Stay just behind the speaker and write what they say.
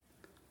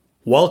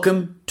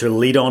Welcome to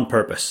Lead on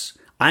Purpose.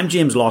 I'm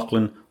James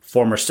Laughlin,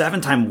 former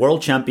 7-time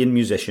world champion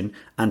musician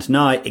and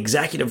now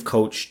executive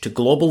coach to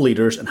global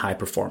leaders and high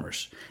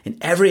performers. In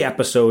every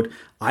episode,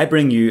 I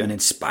bring you an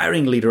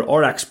inspiring leader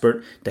or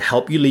expert to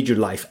help you lead your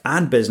life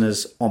and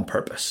business on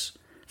purpose.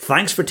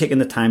 Thanks for taking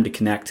the time to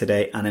connect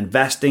today and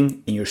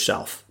investing in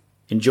yourself.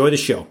 Enjoy the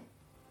show.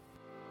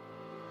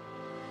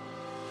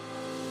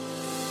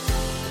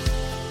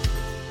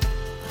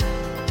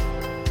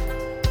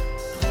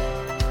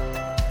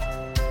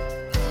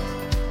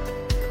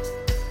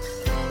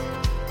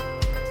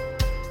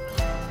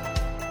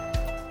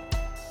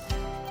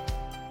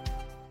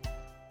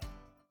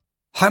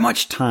 How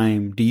much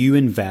time do you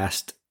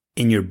invest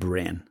in your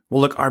brain? Well,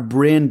 look, our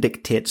brain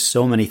dictates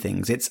so many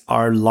things. It's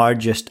our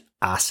largest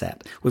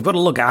asset. We've got to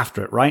look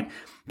after it, right?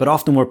 But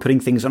often we're putting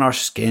things on our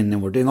skin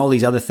and we're doing all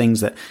these other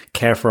things that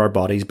care for our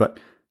bodies, but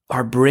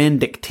our brain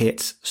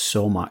dictates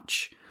so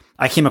much.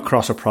 I came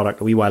across a product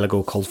a wee while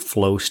ago called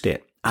Flow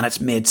State, and it's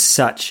made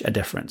such a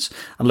difference.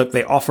 And look,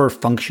 they offer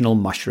functional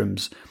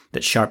mushrooms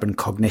that sharpen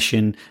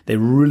cognition. They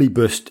really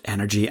boost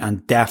energy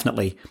and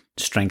definitely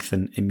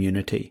strengthen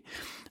immunity.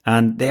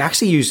 And they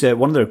actually use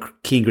one of their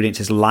key ingredients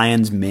is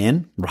lion's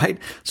mane, right?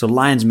 So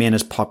lion's mane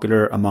is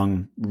popular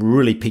among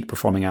really peak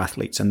performing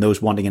athletes and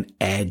those wanting an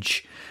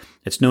edge.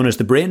 It's known as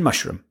the brain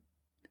mushroom,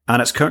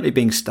 and it's currently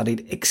being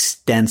studied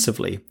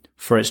extensively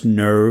for its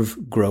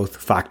nerve growth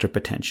factor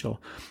potential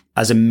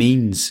as a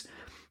means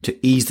to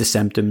ease the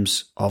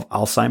symptoms of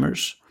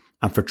Alzheimer's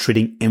and for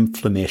treating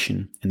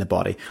inflammation in the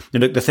body. Now,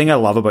 look, the thing I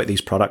love about these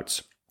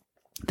products,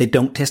 they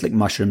don't taste like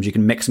mushrooms. You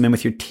can mix them in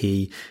with your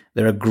tea.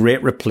 They're a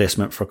great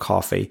replacement for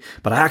coffee.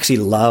 But I actually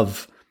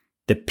love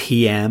the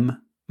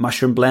PM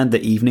mushroom blend,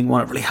 the evening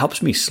one. It really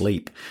helps me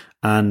sleep.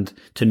 And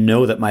to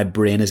know that my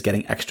brain is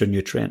getting extra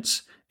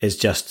nutrients is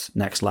just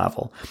next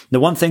level. The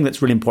one thing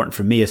that's really important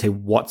for me is, hey,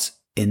 what's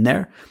in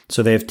there?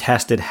 So they've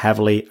tested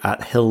heavily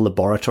at Hill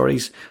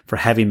Laboratories for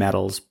heavy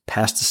metals,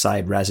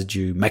 pesticide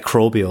residue,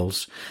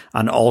 microbials,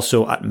 and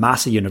also at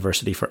Massey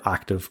University for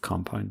active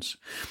compounds.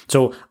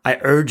 So I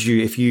urge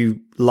you, if you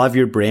love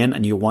your brain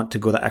and you want to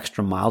go the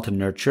extra mile to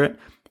nurture it,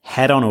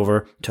 head on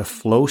over to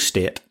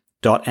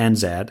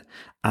flowstate.nz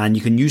and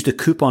you can use the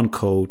coupon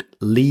code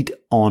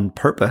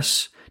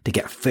LEADONPURPOSE to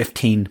get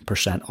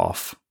 15%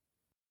 off.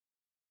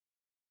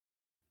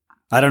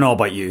 I don't know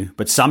about you,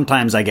 but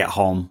sometimes I get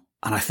home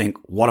and I think,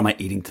 what am I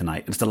eating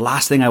tonight? It's the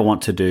last thing I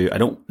want to do. I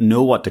don't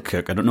know what to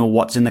cook. I don't know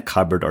what's in the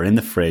cupboard or in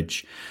the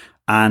fridge.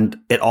 And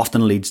it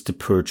often leads to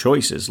poor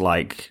choices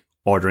like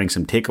ordering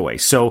some takeaway.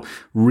 So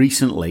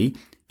recently,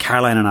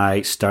 Caroline and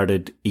I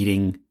started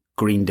eating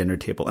green dinner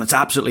table. And it's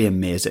absolutely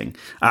amazing.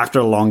 After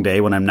a long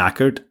day when I'm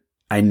knackered,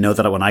 I know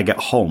that when I get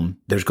home,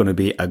 there's going to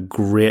be a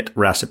great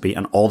recipe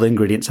and all the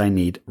ingredients I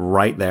need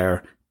right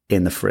there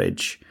in the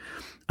fridge.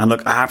 And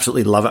look, I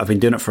absolutely love it. I've been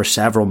doing it for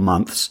several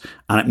months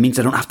and it means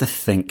I don't have to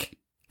think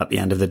at the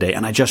end of the day.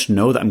 And I just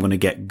know that I'm going to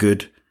get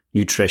good,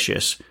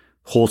 nutritious,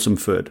 wholesome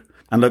food.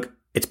 And look,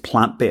 it's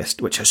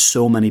plant-based, which has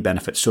so many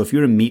benefits. So if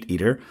you're a meat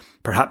eater,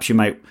 perhaps you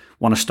might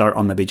want to start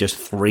on maybe just a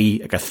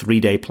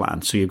 3-day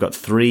plan. So you've got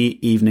 3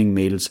 evening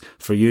meals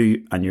for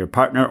you and your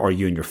partner or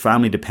you and your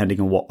family,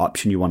 depending on what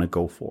option you want to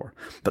go for.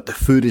 But the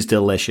food is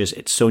delicious.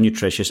 It's so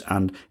nutritious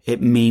and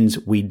it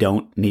means we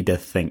don't need to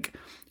think.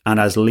 And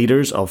as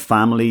leaders of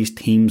families,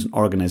 teams, and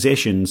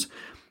organizations,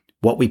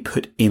 what we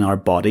put in our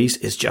bodies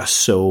is just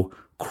so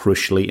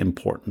crucially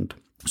important.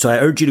 So I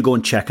urge you to go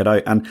and check it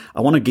out. And I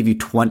want to give you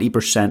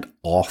 20%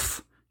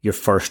 off your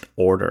first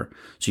order.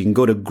 So you can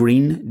go to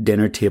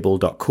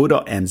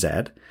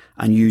greendinnertable.co.nz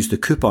and use the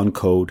coupon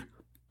code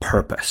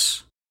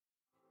PURPOSE.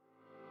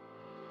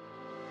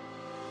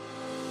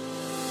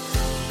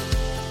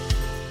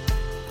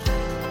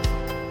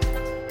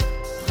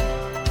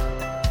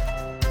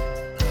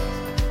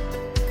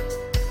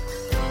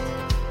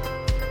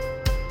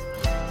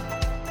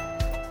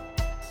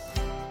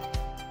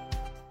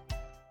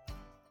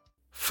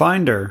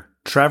 Founder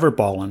Trevor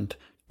Bolland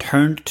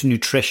turned to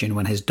nutrition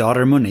when his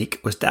daughter Monique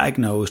was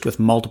diagnosed with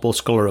multiple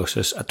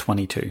sclerosis at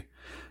 22.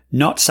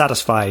 Not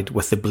satisfied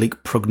with the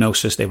bleak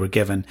prognosis they were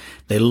given,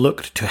 they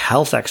looked to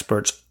health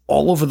experts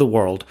all over the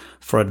world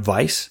for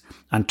advice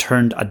and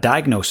turned a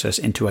diagnosis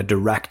into a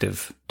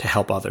directive to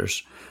help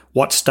others.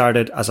 What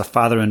started as a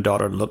father and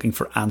daughter looking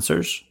for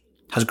answers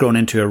has grown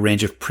into a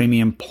range of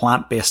premium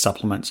plant-based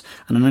supplements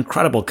and an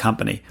incredible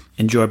company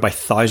enjoyed by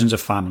thousands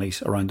of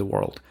families around the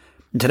world.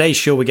 In today's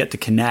show, we get to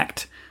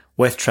connect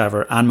with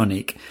Trevor and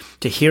Monique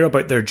to hear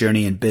about their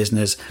journey in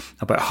business,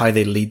 about how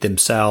they lead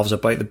themselves,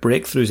 about the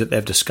breakthroughs that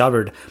they've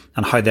discovered,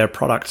 and how their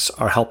products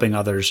are helping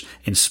others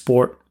in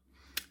sport,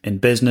 in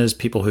business,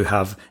 people who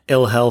have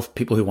ill health,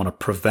 people who want to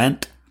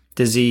prevent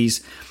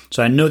disease.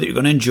 So I know that you're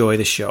going to enjoy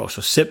the show.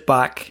 So sit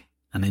back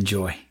and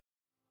enjoy.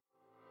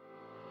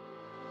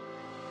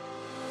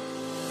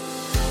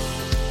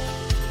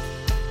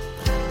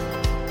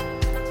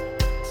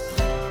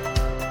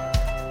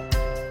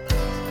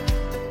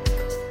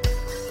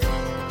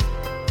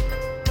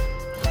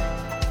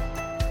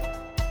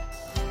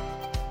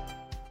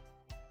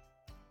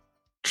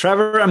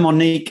 Trevor and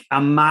Monique,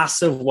 a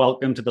massive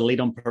welcome to the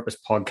Lead on Purpose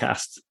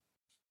podcast.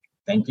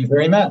 Thank you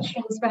very much.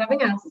 Thanks for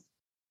having us.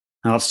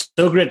 Oh, it's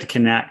so great to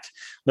connect.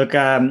 Look,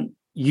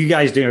 you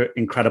guys do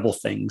incredible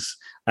things,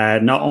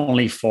 not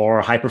only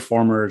for high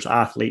performers,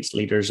 athletes,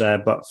 leaders,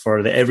 but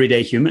for the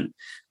everyday human.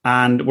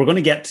 And we're going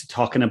to get to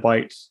talking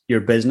about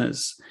your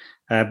business.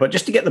 But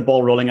just to get the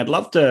ball rolling, I'd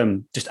love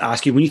to just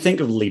ask you, when you think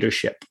of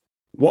leadership,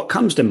 what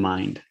comes to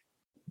mind?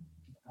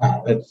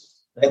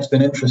 That's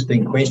an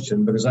interesting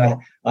question because I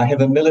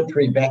have a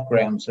military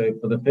background. So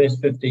for the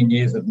first 15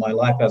 years of my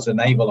life as a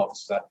naval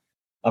officer,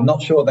 I'm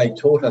not sure they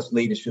taught us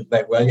leadership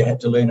that well. You had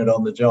to learn it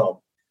on the job.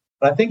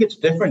 But I think it's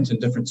different in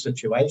different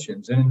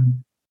situations.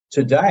 And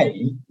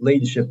today,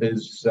 leadership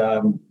is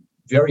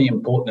very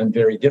important and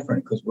very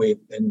different because we're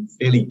in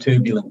fairly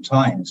turbulent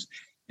times.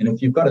 And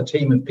if you've got a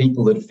team of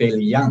people that are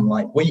fairly young,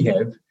 like we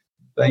have,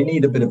 they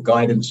need a bit of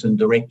guidance and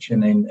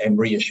direction and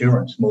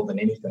reassurance more than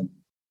anything.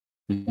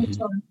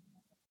 Mm-hmm.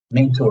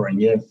 Mentoring,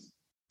 yes.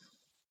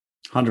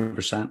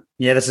 100%.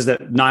 Yeah, this is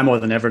that now more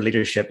than ever,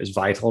 leadership is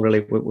vital, really,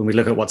 when we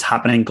look at what's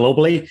happening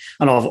globally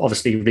and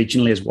obviously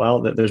regionally as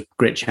well, that there's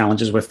great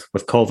challenges with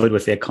COVID,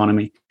 with the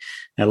economy,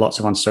 lots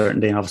of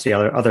uncertainty and obviously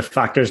other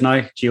factors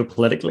now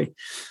geopolitically.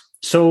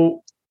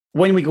 So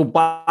when we go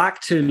back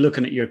to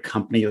looking at your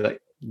company,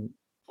 like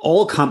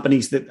all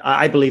companies that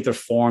I believe they're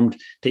formed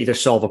to either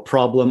solve a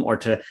problem or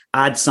to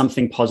add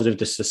something positive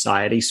to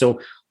society. So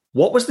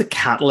what was the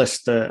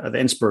catalyst, the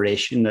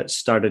inspiration that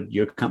started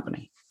your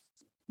company?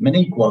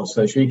 Monique was,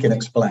 so she can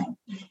explain.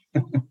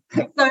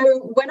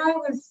 So when I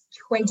was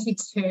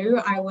 22,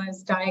 I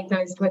was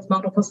diagnosed with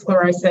multiple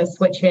sclerosis,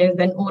 which is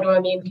an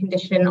autoimmune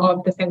condition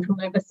of the central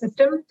nervous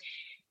system.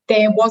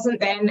 There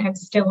wasn't then and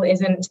still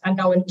isn't a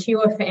known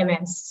cure for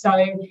MS. So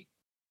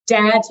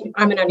Dad,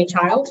 I'm an only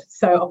child,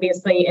 so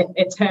obviously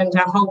it turned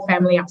our whole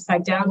family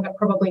upside down, but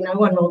probably no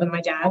one more than my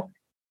dad.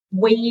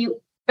 We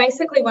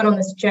basically went on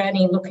this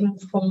journey looking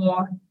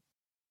for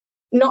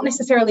not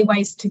necessarily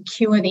ways to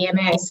cure the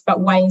MS, but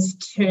ways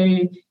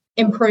to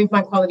improve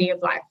my quality of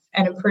life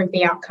and improve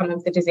the outcome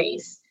of the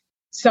disease.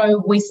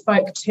 So we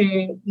spoke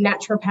to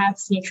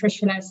naturopaths,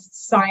 nutritionists,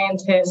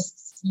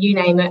 scientists, you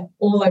name it,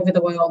 all over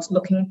the world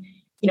looking,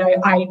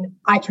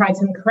 I tried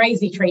some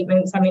crazy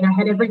treatments. I mean, I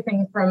had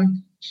everything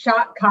from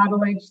shark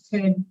cartilage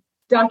to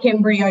duck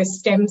embryo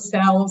stem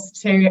cells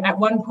to, at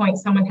one point,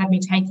 someone had me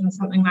taking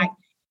something like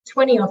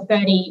 20 or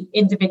 30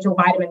 individual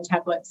vitamin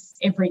tablets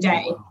every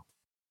day. Wow.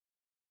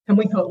 And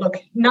we thought, look,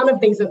 none of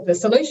these are the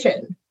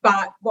solution.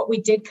 But what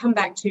we did come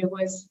back to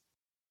was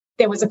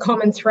there was a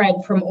common thread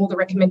from all the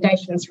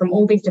recommendations from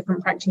all these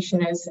different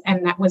practitioners,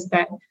 and that was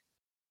that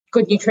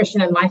good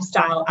nutrition and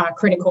lifestyle are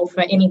critical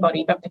for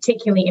anybody, but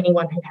particularly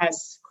anyone who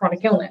has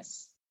chronic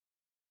illness.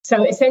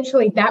 So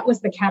essentially, that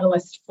was the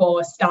catalyst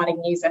for starting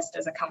Nuzest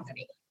as a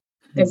company.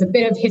 There's a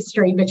bit of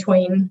history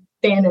between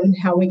then and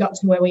how we got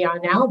to where we are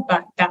now,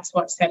 but that's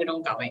what set it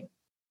all going.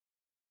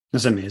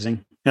 That's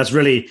amazing. That's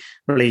really,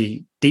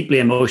 really deeply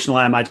emotional,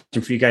 I imagine,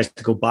 for you guys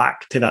to go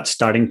back to that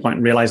starting point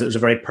and realize it was a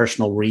very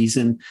personal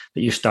reason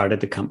that you started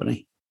the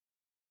company.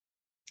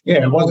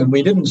 Yeah, it wasn't.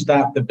 We didn't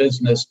start the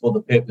business for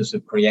the purpose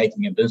of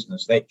creating a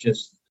business. That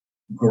just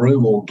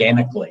grew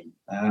organically.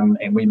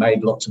 And we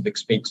made lots of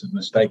expensive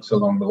mistakes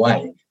along the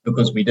way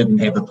because we didn't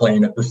have a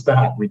plan at the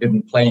start. We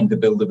didn't plan to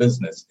build a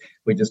business.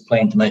 We just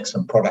planned to make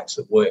some products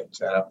that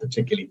worked,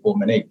 particularly for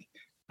Monique.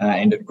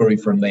 And it grew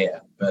from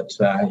there. But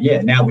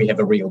now we have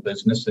a real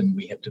business and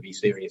we have to be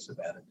serious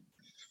about it.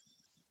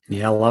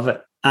 Yeah, I love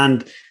it.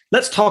 And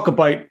let's talk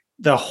about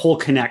the whole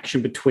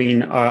connection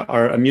between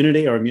our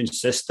immunity, our immune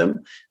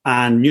system,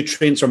 and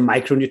nutrients or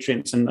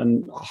micronutrients,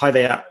 and how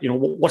they,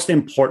 what's the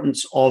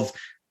importance of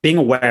being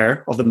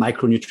aware of the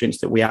micronutrients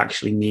that we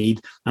actually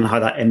need and how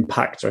that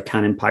impacts or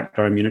can impact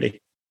our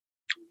immunity.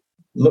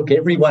 Look,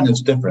 everyone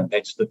is different.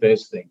 That's the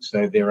first thing.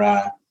 So there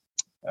are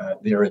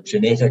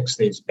genetics,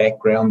 there's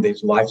background,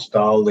 there's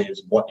lifestyle,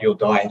 there's what your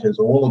diet is.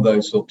 All of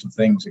those sorts of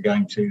things are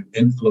going to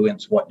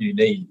influence what you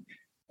need.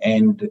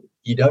 And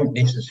you don't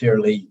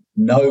necessarily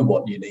know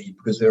what you need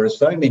because there are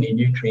so many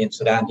nutrients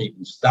that aren't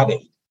even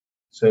studied.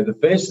 So the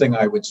first thing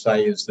I would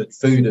say is that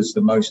food is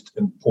the most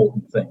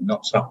important thing,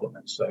 not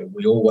supplements. So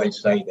we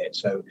always say that.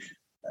 So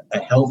a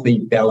healthy,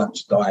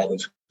 balanced diet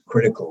is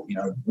critical,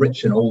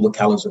 rich in all the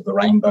colours of the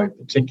rainbow,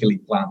 particularly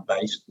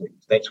plant-based.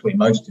 That's where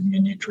most of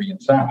your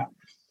nutrients are.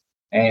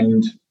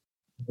 And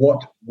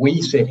what we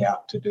set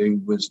out to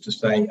do was to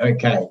say,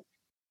 okay,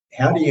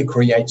 how do you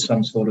create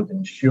some sort of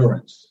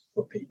insurance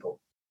for people?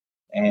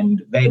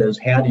 And that is,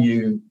 how do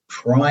you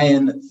try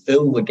and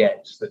fill the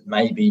gaps that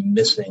may be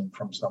missing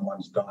from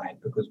someone's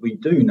diet? Because we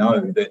do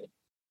know that,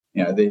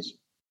 there's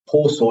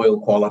poor soil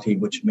quality,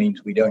 which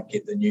means we don't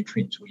get the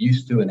nutrients we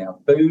used to in our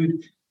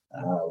food.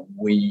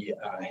 We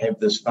have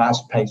this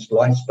fast-paced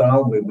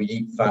lifestyle where we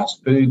eat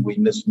fast food, we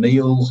miss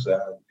meals.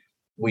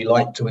 We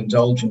like to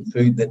indulge in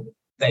food that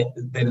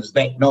is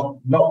not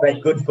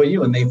that good for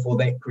you, and therefore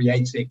that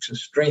creates extra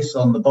stress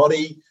on the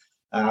body.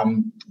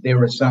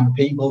 There are some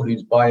people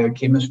whose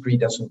biochemistry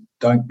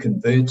don't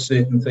convert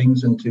certain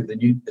things into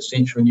the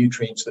essential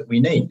nutrients that we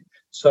need.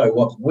 So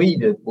what we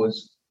did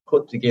was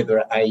put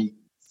together a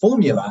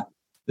formula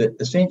that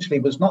essentially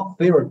was not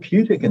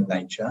therapeutic in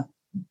nature,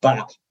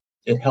 but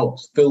it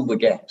helps fill the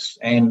gaps.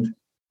 And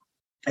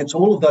it's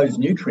all of those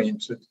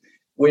nutrients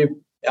where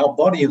our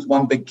body is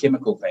one big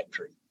chemical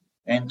factory.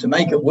 And to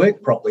make it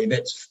work properly,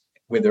 that's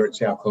whether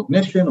it's our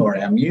cognition or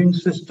our immune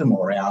system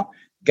or our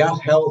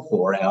gut health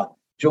or our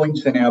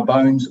joints and our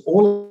bones,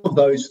 all of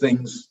those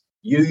things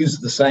use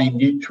the same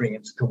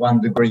nutrients to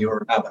one degree or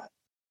another.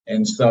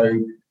 And so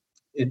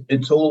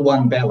it's all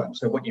one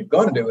balance. So what you've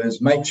got to do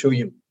is make sure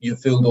you've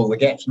filled all the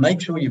gaps.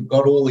 Make sure you've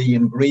got all the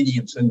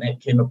ingredients in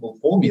that chemical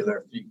formula.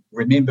 If you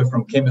remember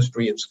from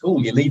chemistry at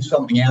school, you leave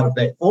something out of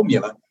that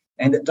formula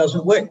and it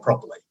doesn't work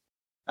properly.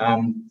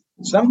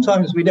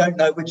 Sometimes we don't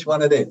know which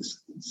one it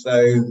is.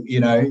 So,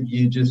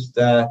 you just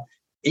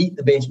eat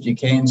the best you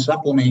can,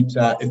 supplement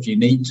if you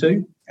need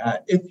to.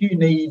 If you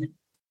need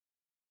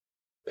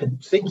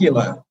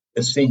particular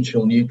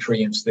essential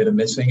nutrients that are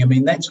missing,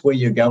 that's where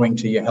you're going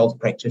to your health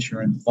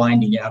practitioner and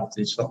finding out if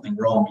there's something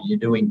wrong. You're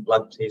doing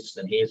blood tests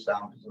and hair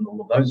samples and all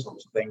of those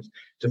sorts of things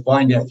to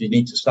find out if you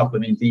need to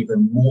supplement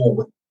even more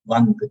with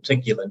one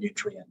particular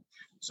nutrient.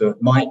 So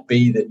it might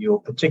be that you're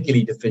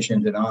particularly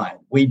deficient in iron.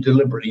 We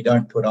deliberately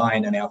don't put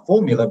iron in our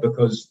formula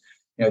because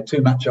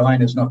too much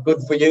iron is not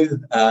good for you,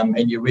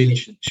 and you really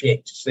should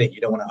check to see.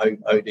 You don't want to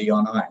OD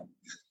on iron.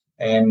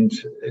 And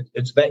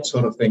it's that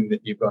sort of thing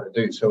that you've got to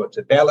do. So it's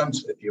a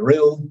balance. If you're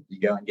ill, you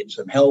go and get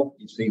some help.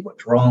 You see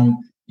what's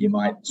wrong. You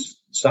might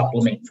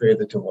supplement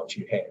further to what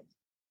you have.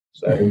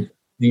 So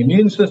the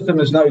immune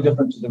system is no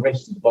different to the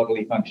rest of the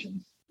bodily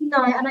functions.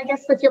 No, and I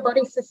guess with your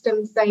body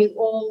systems, they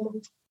all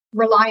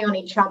rely on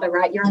each other,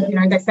 right?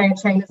 They say a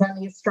chain is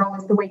only as strong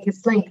as the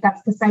weakest link.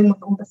 That's the same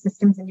with all the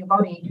systems in your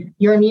body.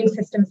 Your immune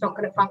system's not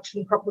going to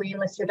function properly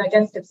unless your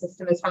digestive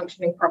system is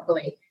functioning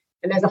properly.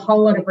 And there's a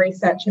whole lot of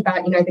research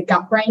about, the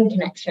gut-brain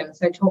connection.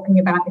 So talking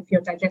about if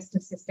your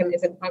digestive system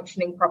isn't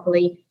functioning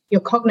properly,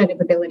 your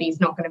cognitive ability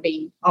is not going to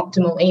be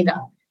optimal either.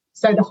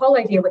 So the whole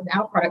idea with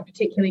our product,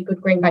 particularly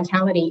Good Green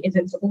Vitality, is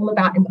it's all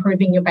about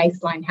improving your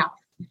baseline health.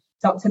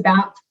 So it's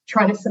about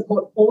trying to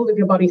support all of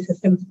your body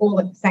systems all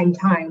at the same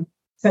time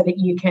so that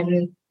you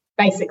can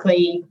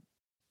basically,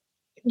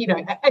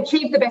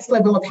 achieve the best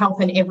level of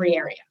health in every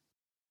area.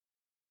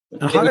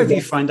 And how have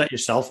you found that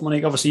yourself,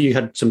 Monique? Obviously, you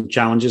had some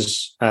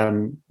challenges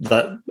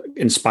that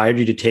inspired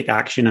you to take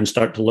action and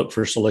start to look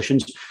for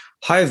solutions.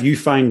 How have you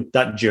found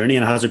that journey,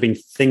 and has there been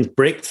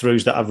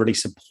breakthroughs that have really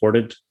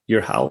supported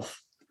your health?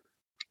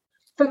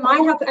 For my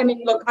health,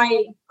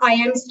 I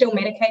am still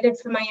medicated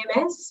for my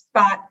MS,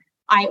 but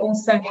I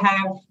also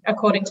have,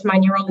 according to my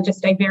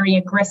neurologist, a very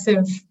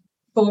aggressive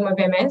form of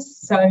MS.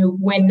 So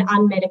when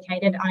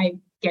unmedicated, I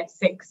get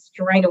sick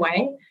straight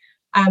away.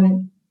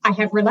 I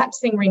have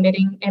relapsing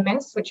remitting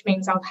MS, which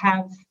means I'll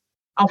have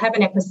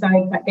an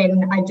episode, but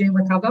then I do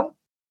recover.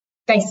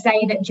 They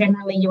say that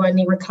generally you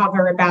only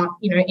recover about,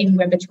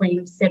 anywhere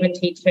between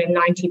 70 to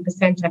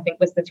 90%, I think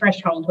was the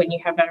threshold when you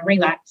have a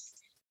relapse.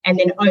 And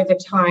then over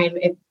time,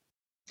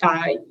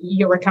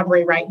 your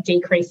recovery rate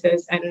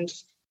decreases and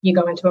you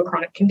go into a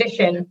chronic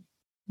condition.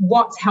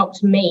 What's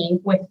helped me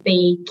with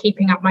the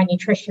keeping up my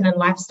nutrition and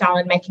lifestyle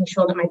and making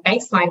sure that my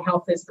baseline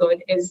health is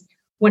good is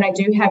when I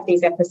do have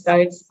these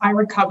episodes, I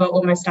recover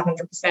almost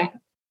 100%.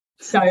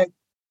 So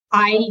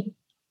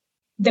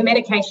the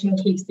medication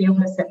keeps the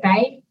illness at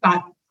bay,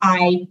 but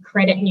I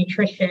credit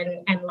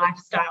nutrition and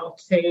lifestyle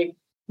to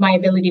my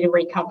ability to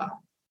recover.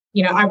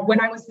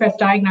 When I was first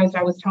diagnosed,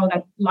 I was told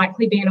I'd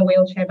likely be in a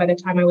wheelchair by the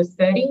time I was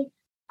 30.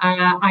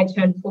 I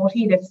turned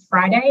 40 this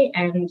Friday,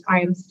 and I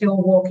am still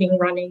walking,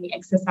 running,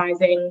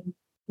 exercising,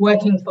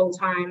 working full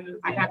time.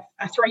 I have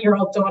a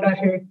 3-year-old daughter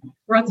who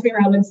runs me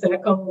around in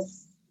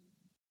circles.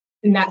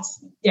 And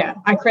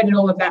I credit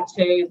all of that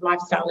to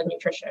lifestyle and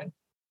nutrition.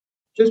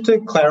 Just to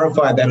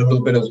clarify that a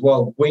little bit as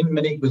well, when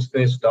Monique was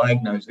first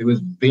diagnosed, there was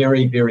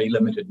very, very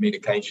limited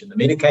medication. The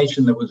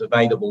medication that was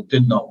available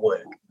did not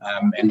work.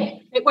 And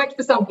it worked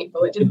for some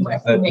people. It didn't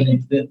work for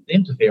me. The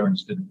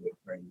interference didn't work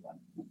for anyone.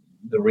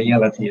 The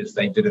reality is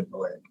they didn't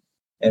work.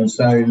 And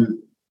so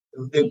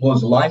it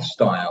was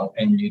lifestyle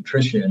and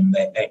nutrition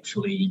that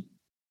actually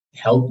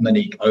helped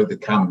Monique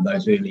overcome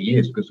those early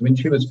years, because when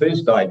she was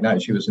first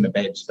diagnosed, she was in a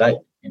bad state,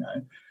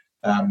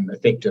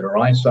 affected her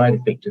eyesight,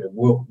 affected her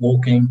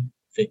walking,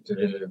 affected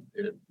her,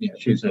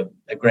 she was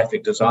a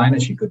graphic designer,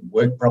 she couldn't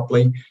work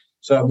properly.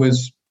 So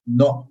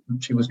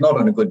she was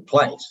not in a good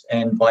place.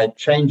 And by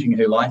changing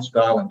her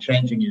lifestyle and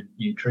changing her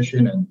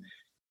nutrition and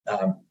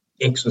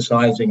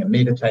exercising and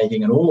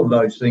meditating and all of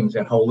those things,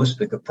 that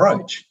holistic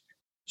approach,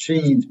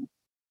 6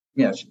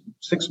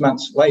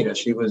 months later,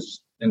 she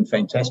was in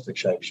fantastic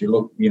shape. She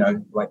looked,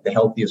 like the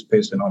healthiest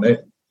person on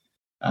earth.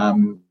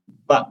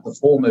 But the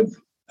form of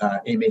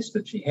MS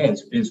that she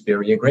has is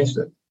very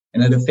aggressive,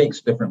 and it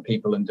affects different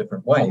people in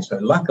different ways. So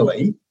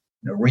luckily,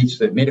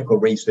 medical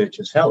research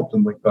has helped,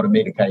 and we've got a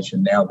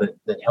medication now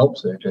that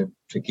helps her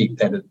to keep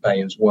that at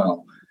bay as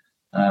well.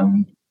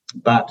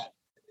 But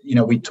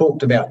we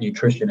talked about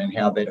nutrition and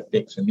how that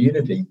affects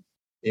immunity.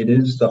 It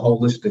is the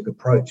holistic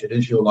approach. It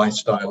is your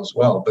lifestyle as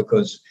well,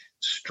 because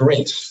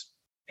stress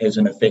has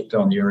an effect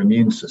on your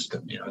immune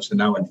system. So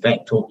no, in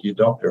fact, talk to your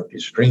doctor. If you're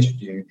stressed,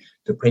 you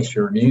depress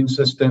your immune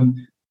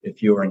system.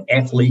 If you're an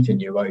athlete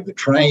and you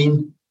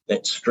overtrain,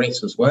 that's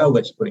stress as well.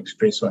 That's putting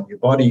stress on your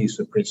body. You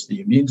suppress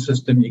the immune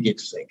system, you get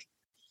sick.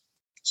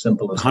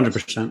 Simple as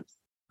 100%.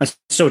 That's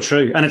so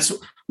true. And it's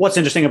what's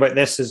interesting about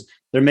this is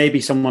there may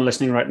be someone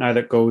listening right now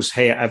that goes,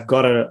 hey, I've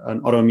got an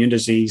autoimmune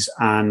disease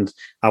and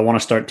I want to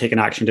start taking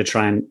action to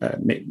try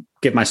and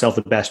give myself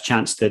the best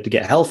chance to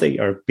get healthy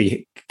or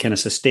kind of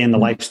sustain the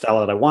lifestyle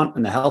that I want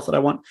and the health that I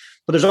want.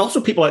 But there's also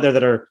people out there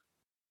that are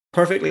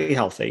perfectly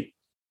healthy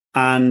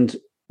and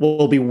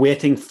will be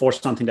waiting for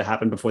something to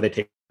happen before they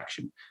take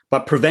action.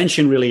 But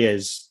prevention really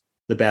is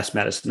the best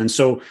medicine. And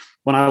so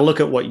when I look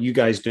at what you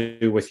guys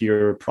do with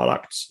your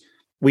products,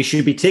 we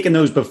should be taking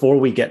those before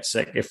we get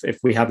sick if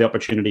we have the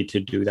opportunity to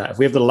do that. If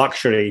we have the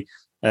luxury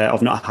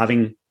of not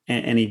having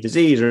any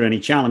disease or any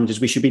challenges,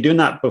 we should be doing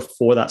that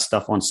before that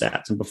stuff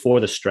onsets and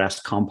before the stress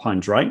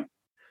compounds, right?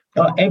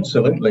 Oh,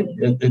 absolutely.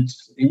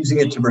 It's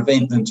easier to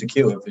prevent than to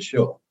cure, for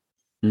sure.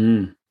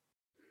 And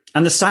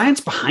the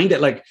science behind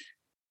it, like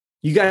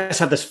you guys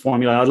have this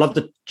formula. I'd love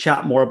to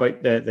chat more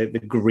about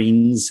the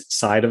greens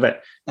side of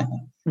it.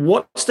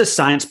 What's the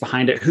science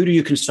behind it? Who do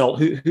you consult?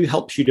 Who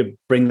helps you to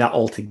bring that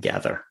all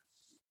together?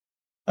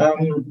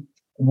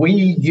 We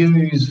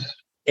use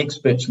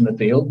experts in the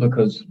field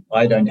because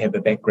I don't have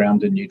a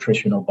background in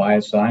nutrition or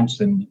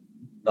bioscience, and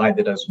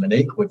neither does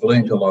Monique. We've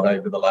learned a lot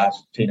over the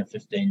last 10 or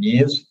 15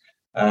 years,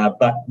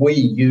 but we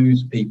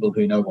use people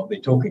who know what they're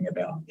talking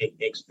about,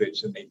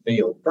 experts in their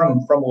field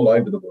from all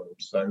over the world.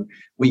 So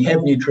we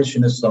have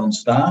nutritionists on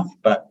staff,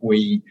 but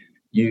we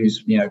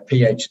use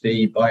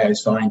PhD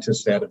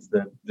bioscientists out of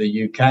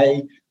the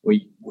UK.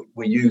 We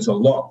use a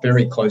lot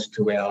very close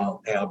to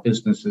our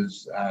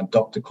businesses.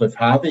 Dr. Cliff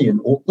Harvey in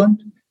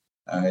Auckland,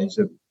 he's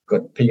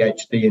got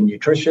PhD in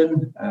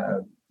nutrition,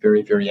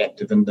 very, very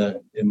active in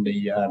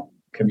the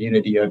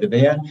community over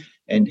there,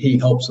 and he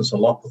helps us a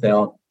lot with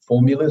our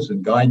formulas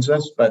and guides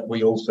us. But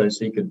we also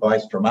seek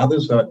advice from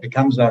others, so it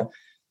becomes a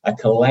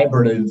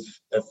collaborative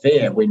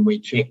affair when we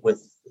check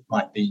with. It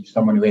might be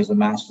someone who has a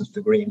master's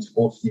degree in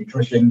sports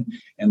nutrition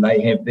and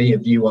they have their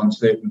view on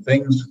certain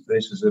things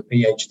versus a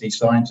PhD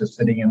scientist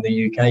sitting in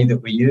the UK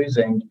that we use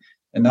and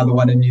another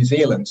one in New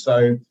Zealand.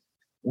 So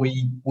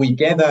we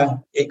gather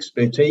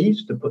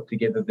expertise to put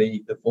together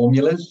the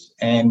formulas.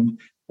 And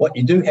what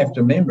you do have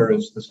to remember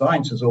is the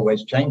science is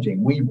always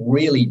changing. We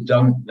really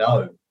don't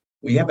know.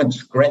 We haven't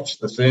scratched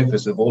the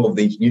surface of all of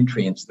these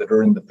nutrients that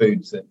are in the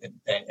foods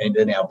and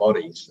in our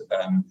bodies.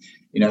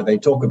 They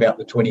talk about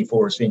the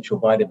 24 essential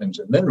vitamins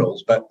and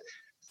minerals, but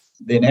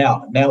they're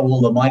now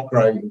all the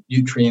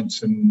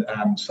micronutrients and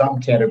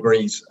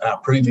subcategories are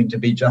proving to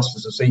be just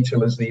as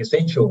essential as the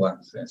essential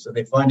ones. And so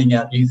they're finding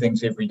out new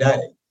things every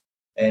day.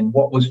 And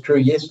what was true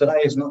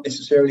yesterday is not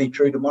necessarily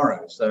true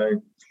tomorrow.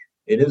 So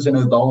it is an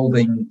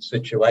evolving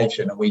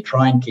situation, and we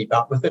try and keep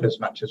up with it as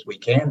much as we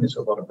can. There's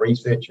a lot of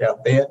research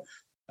out there.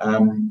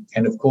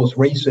 And of course,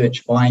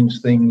 research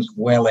finds things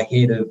well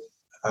ahead of,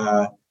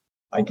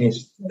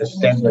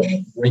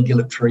 established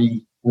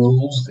regulatory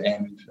rules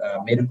and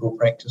medical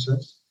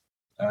practices.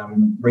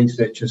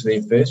 Research is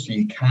there first, so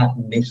you can't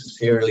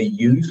necessarily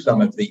use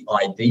some of the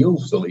ideal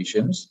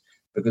solutions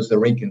because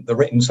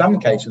in some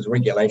cases,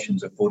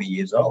 regulations are 40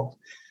 years old.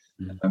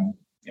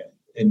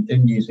 In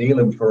New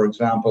Zealand, for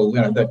example,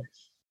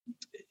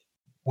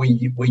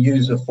 we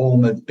use a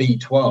form of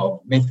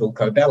B12,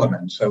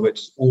 methylcobalamin, so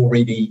it's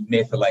already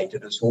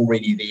methylated. It's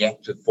already the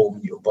active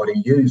form your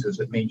body uses.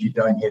 It means you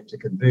don't have to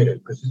convert it,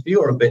 because if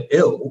you're a bit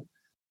ill,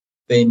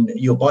 then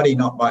your body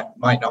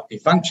might not be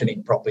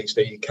functioning properly,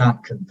 so you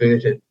can't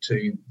convert it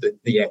to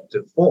the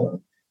active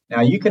form.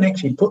 Now, you can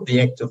actually put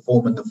the active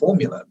form in the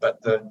formula,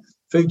 but the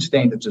Food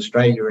Standards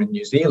Australia and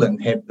New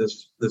Zealand have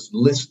this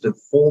list of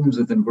forms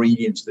of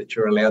ingredients that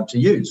you're allowed to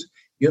use.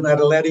 You're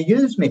not allowed to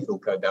use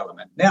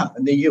methylcobalamin. Now,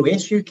 in the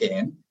US you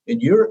can,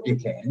 in Europe you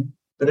can,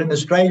 but in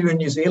Australia and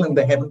New Zealand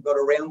they haven't got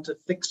around to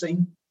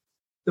fixing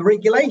the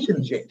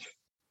regulations yet.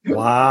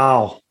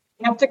 Wow.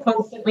 We have to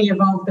constantly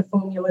evolve the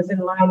formulas in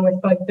line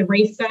with both the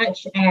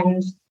research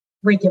and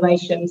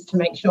regulations to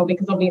make sure,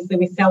 because obviously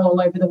we sell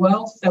all over the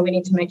world, so we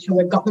need to make sure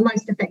we've got the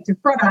most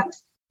effective product,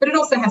 but it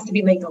also has to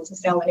be legal to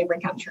sell in every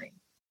country.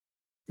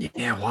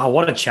 Yeah, wow,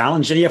 what a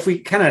challenge. And if we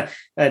kind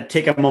of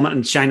take a moment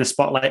and shine a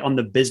spotlight on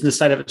the business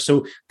side of it.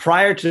 So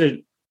prior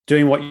to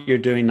doing what you're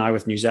doing now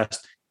with Nuzest,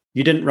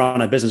 you didn't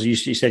run a business.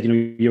 You said,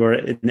 you were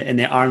in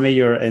the army,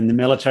 you were in the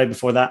military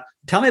before that.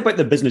 Tell me about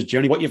the business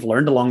journey, what you've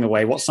learned along the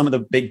way, what some of the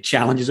big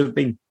challenges have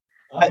been.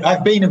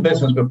 I've been in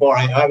business before.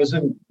 I was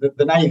in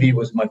the Navy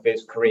was my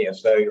first career.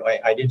 So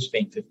I did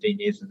spend 15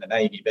 years in the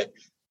Navy, but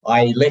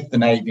I left the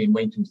Navy and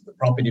went into the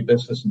property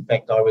business. In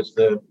fact, I was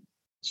the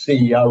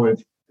CEO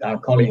of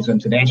Colliers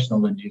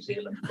International in New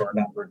Zealand for a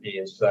number of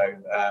years. So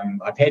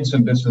I've had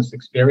some business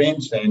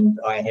experience, and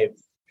I have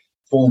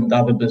formed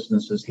other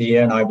businesses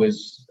here. And I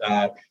was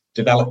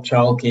developed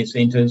childcare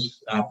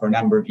centres for a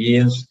number of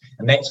years,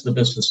 and that's the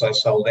business I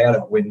sold out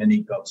of when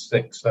Minnie got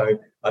sick. So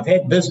I've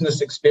had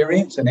business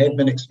experience and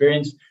admin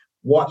experience.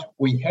 What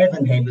we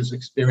haven't had is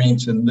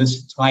experience in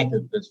this type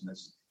of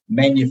business,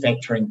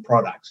 manufacturing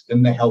products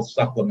in the health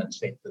supplement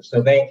sector.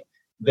 So that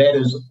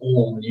is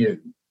all new.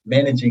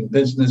 Managing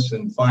business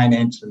and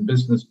finance and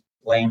business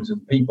plans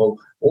and people,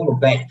 all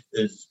of that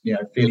is,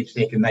 fairly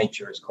second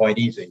nature. It's quite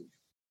easy.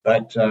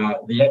 But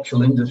the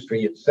actual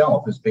industry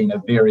itself has been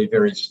a very,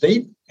 very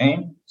steep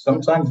and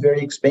sometimes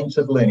very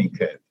expensive learning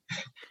curve.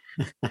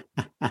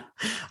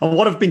 And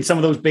what have been some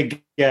of those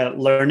big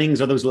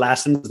learnings or those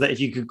lessons that if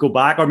you could go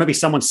back, or maybe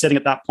someone sitting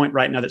at that point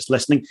right now that's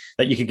listening,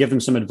 that you could give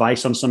them some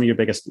advice on some of your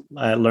biggest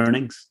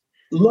learnings?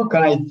 Look,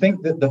 I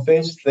think that the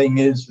first thing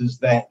is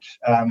that,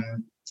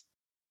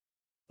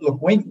 look,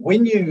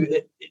 when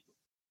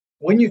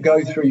you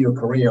go through your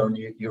career and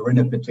you're in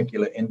a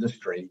particular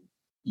industry,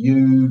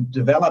 you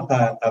develop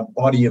a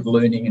body of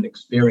learning and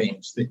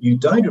experience that you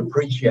don't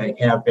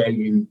appreciate how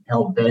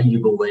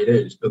valuable that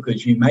is,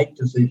 because you make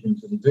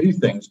decisions and do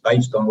things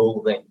based on all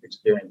of that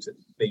experience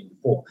that's been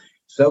before.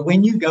 So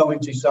when you go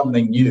into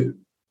something new,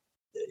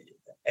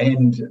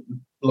 and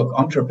look,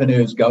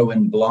 entrepreneurs go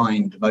in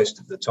blind most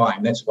of the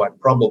time. That's why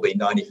probably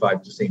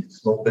 95% of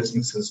small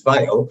businesses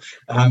fail.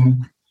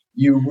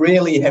 You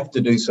really have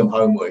to do some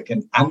homework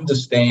and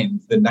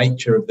understand the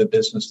nature of the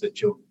business that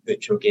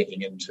you're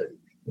getting into.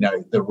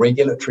 The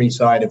regulatory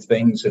side of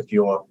things. If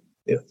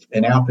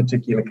in our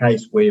particular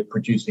case, we're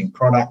producing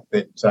product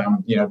that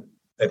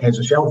that has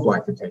a shelf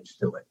life attached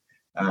to it.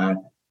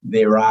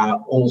 There are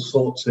all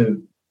sorts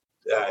of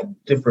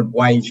different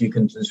ways you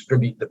can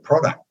distribute the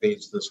product.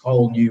 There's this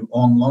whole new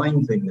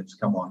online thing that's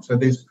come on. So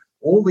there's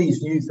all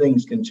these new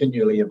things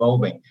continually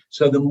evolving.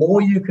 So the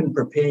more you can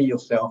prepare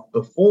yourself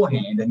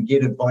beforehand and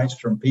get advice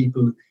from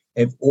people who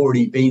have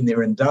already been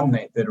there and done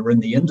that are in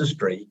the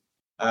industry,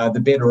 the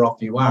better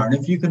off you are. And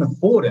if you can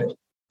afford it,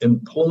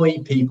 employ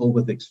people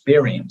with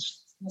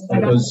experience. So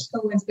that's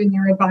always been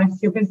your advice.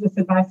 Your business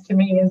advice to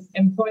me is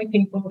employ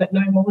people that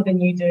know more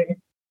than you do.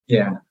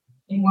 Yeah.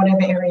 In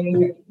whatever area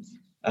you're in.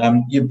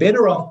 You're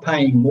better off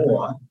paying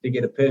more to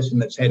get a person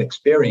that's had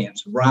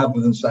experience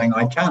rather than saying,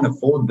 I can't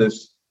afford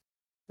this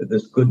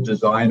good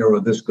designer or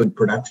this good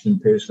production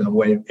person or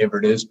whatever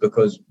it is,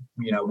 because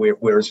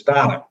we're a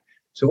startup.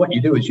 So what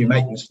you do is you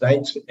make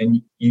mistakes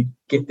and you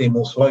get there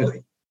more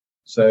slowly.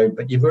 So,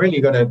 but you've really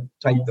got to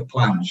take the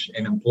plunge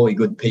and employ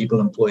good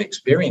people, employ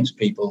experienced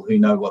people who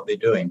know what they're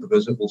doing,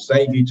 because it will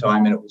save you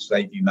time and it will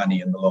save you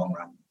money in the long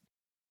run.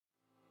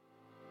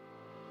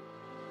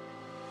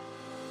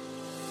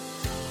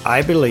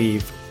 I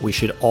believe we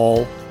should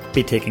all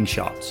be taking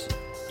shots.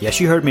 Yes,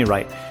 you heard me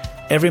right.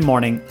 Every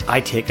morning,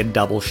 I take a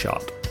double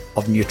shot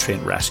of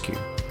nutrient rescue.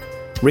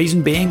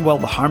 Reason being, well,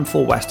 the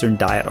harmful Western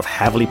diet of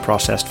heavily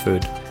processed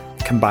food,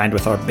 combined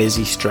with our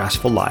busy,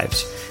 stressful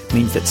lives,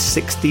 means that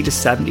 60 to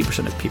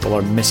 70% of people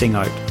are missing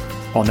out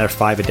on their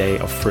 5 a day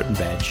of fruit and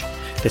veg.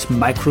 This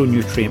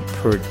micronutrient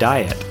poor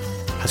diet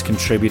has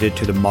contributed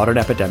to the modern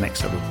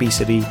epidemics of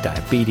obesity,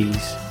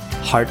 diabetes,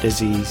 heart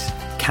disease,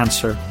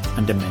 cancer,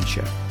 and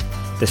dementia.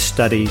 The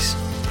studies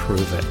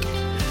prove it.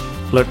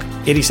 Look,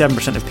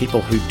 87% of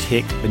people who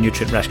take the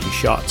nutrient rescue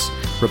shots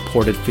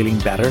reported feeling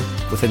better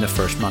within the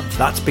first month.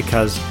 That's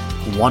because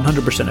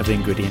 100% of the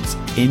ingredients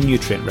in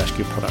nutrient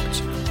rescue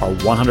products are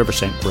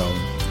 100% grown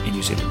in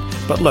New Zealand.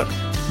 But look,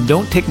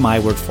 don't take my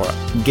word for it.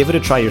 Give it a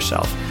try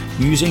yourself.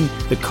 Using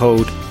the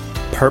code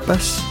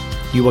PURPOSE,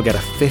 you will get a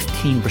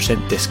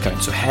 15%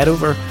 discount. So head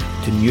over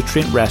to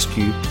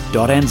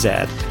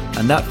nutrientrescue.nz,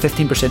 and that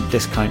 15%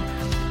 discount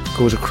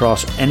goes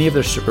across any of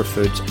their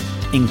superfoods,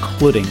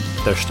 including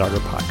their starter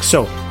pack.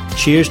 So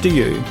cheers to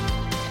you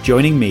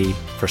joining me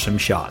for some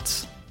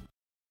shots.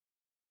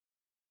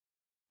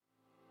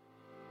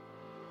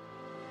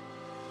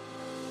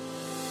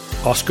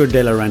 Oscar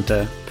de la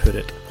Renta put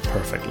it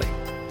perfectly.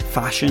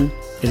 Fashion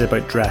is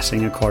about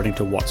dressing according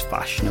to what's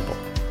fashionable.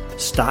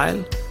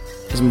 Style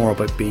is more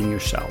about being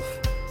yourself.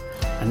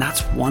 And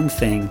that's one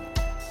thing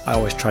I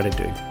always try to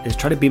do, is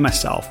try to be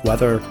myself,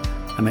 whether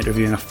I'm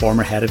interviewing a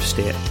former head of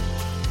state,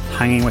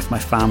 hanging with my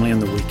family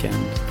on the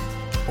weekend,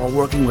 or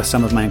working with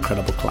some of my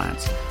incredible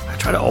clients. I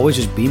try to always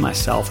just be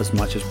myself as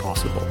much as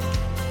possible.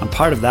 And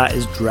part of that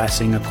is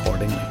dressing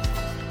accordingly.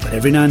 But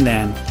every now and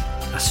then,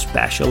 a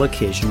special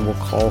occasion will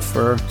call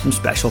for some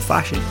special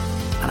fashion.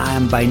 And I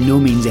am by no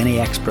means any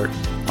expert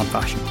on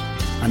fashion.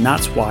 And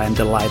that's why I'm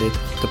delighted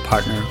to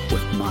partner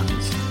with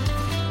Munz.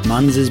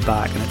 Munz is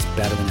back and it's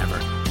better than ever.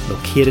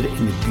 Located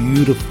in the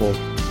beautiful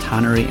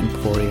Tannery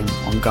Emporium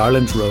on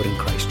Garland's Road in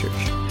Christchurch.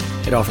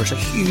 It offers a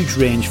huge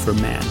range for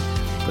men,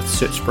 with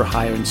suits for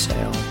hire and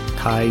sale,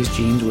 ties,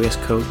 jeans,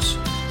 waistcoats,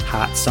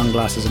 hats,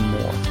 sunglasses and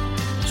more.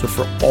 So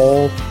for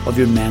all of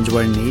your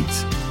menswear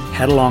needs,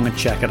 head along and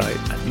check it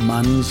out at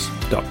munz.co.nz.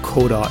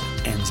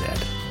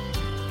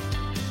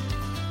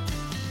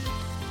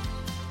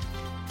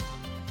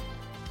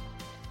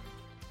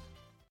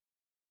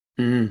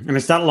 And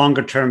it's that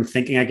longer term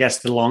thinking, I guess,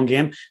 the long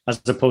game,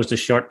 as opposed to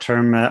short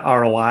term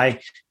ROI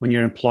when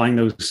you're employing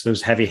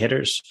those heavy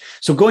hitters.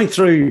 So going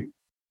through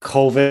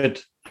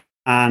COVID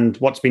and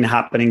what's been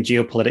happening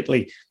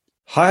geopolitically,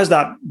 how has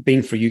that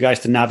been for you guys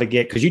to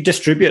navigate? Because you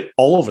distribute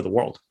all over the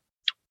world.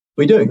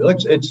 We do.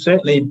 It's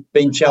certainly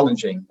been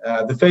challenging.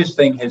 The first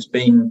thing has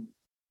been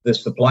the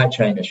supply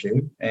chain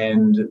issue,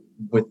 and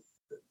with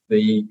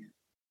the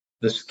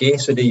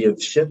scarcity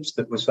of ships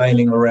that were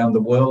sailing around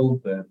the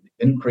world, the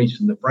increase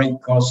in the freight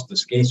costs, the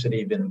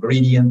scarcity of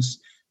ingredients,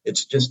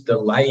 it's just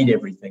delayed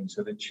everything.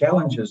 So the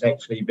challenge has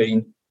actually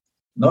been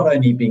not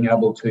only being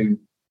able to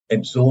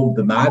absorb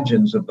the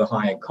margins of the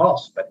higher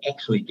costs, but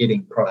actually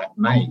getting product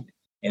made.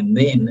 And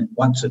then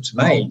once it's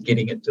made,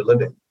 getting it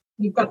delivered.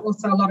 You've got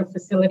also a lot of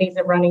facilities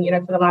that are running,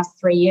 for the last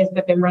 3 years,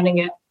 they've been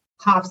running at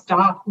half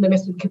staff,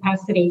 limited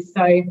capacity.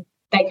 So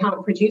they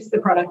can't produce the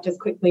product as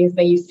quickly as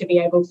they used to be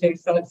able to.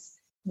 So it's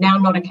now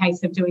not a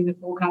case of doing the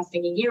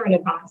forecasting a year in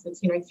advance.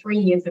 It's, 3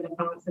 years in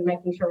advance and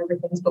making sure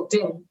everything's booked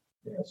in.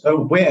 Yeah, so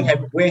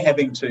we're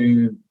having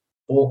to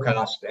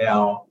forecast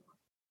our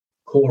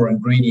core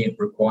ingredient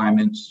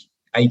requirements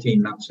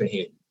 18 months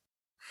ahead.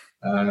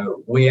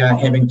 We are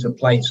having to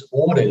place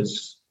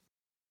orders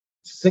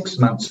 6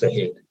 months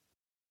ahead.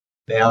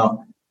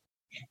 Now,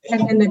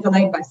 and then they're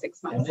delayed by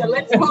 6 months. So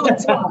let's call it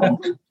time.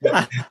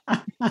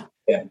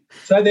 Yeah.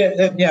 So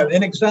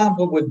an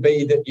example would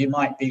be that you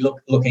might be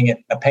looking at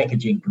a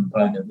packaging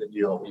component that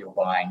you're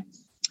buying,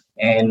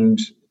 and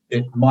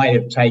it might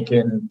have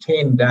taken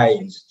 10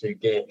 days to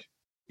get,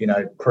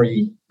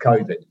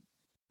 pre-COVID.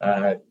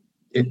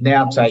 It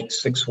now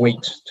takes 6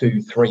 weeks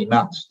to 3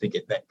 months to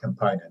get that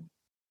component.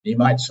 You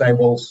might say,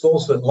 well,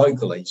 source it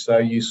locally. So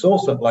you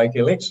source it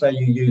locally. Let's say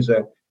you use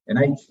an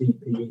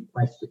HDPE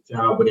plastic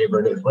jar, whatever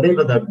it is,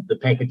 whatever the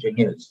packaging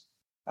is.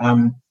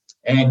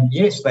 And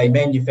yes, they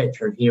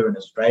manufacture it here in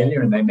Australia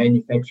and they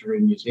manufacture it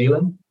in New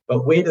Zealand,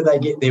 but where do they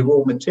get their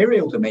raw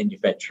material to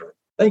manufacture it?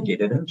 They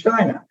get it in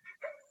China.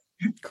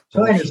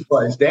 China's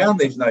closed down.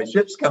 There's no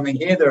ships coming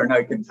here. There are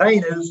no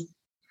containers.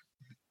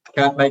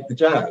 Can't make the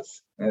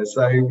jars. It's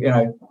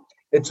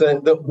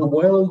the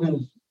world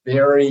is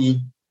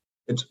very.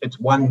 It's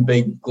one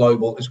big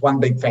global. It's one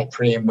big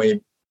factory, and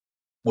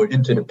we're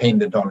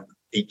interdependent on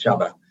each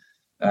other.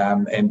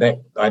 And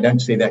that I don't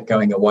see that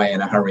going away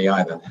in a hurry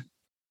either.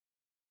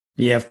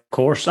 Yeah, of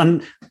course.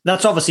 And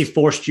that's obviously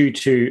forced you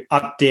to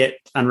update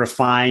and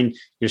refine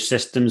your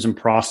systems and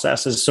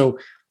processes. So,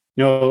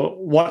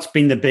 what's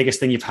been the biggest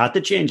thing you've had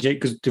to change?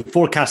 Because to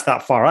forecast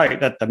that far out,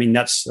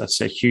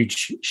 that's a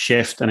huge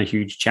shift and a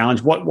huge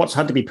challenge. What's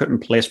had to be put in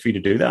place for you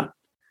to do that?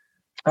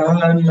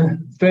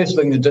 First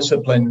thing, the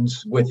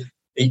disciplines with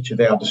each of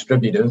our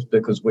distributors,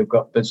 because we've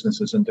got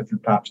businesses in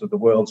different parts of the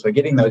world. So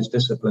getting those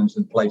disciplines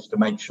in place to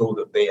make sure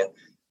that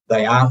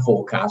they are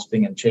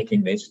forecasting and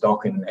checking their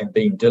stock and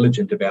being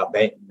diligent about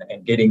that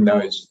and getting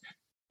those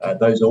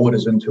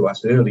orders into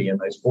us early and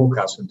those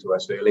forecasts into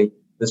us early.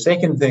 The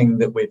second thing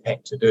that we've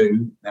had to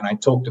do, and I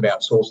talked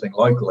about sourcing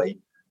locally,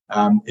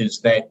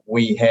 is that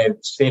we have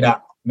set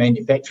up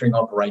manufacturing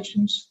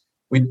operations.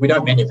 We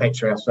don't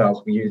manufacture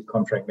ourselves, we use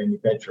contract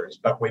manufacturers,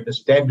 but we've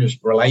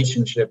established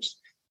relationships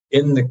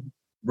in the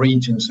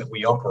regions that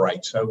we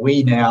operate. So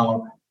we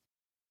now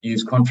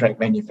use contract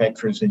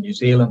manufacturers in New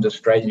Zealand,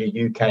 Australia,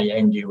 UK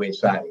and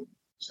USA,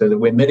 so that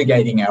we're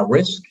mitigating our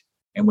risk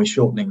and we're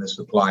shortening the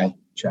supply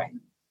chain.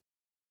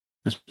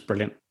 That's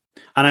brilliant.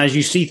 And as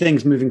you see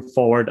things moving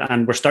forward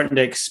and we're starting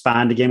to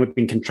expand again, we've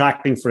been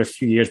contracting for a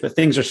few years, but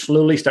things are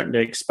slowly starting to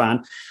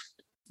expand.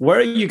 Where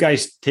are you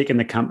guys taking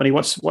the company?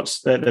 What's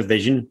the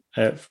vision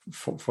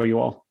for you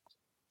all?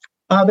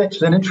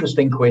 That's an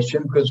interesting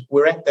question, because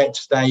we're at that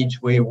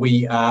stage where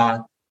we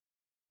are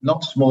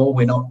not small,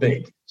 we're not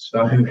big.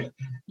 So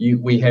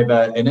we have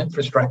an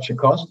infrastructure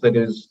cost that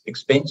is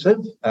expensive,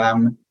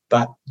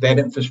 but that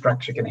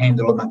infrastructure can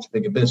handle a much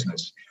bigger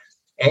business.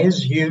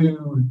 As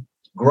you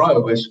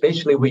grow,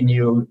 especially when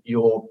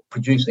you're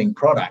producing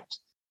product,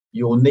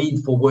 your need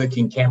for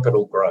working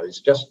capital grows.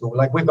 Just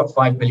like we've got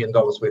 $5 million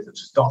worth of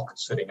stock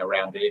sitting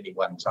around at any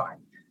one time.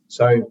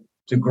 So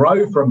to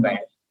grow from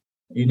that,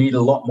 you need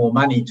a lot more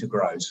money to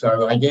grow.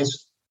 So I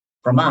guess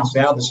from us,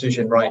 our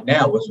decision right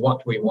now is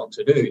what we want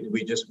to do. Do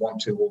we just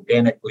want to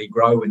organically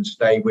grow and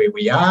stay where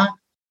we are?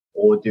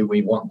 Or do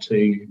we want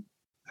to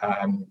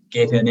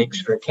get an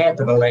extra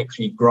capital,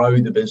 actually grow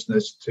the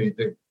business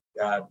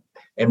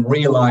and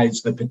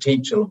realize the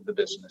potential of the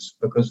business?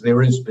 Because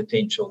there is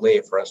potential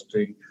there for us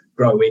to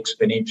grow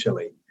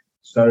exponentially.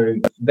 So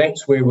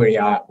that's where we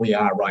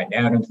are right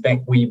now. And in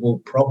fact, we will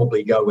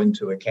probably go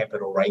into a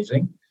capital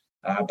raising.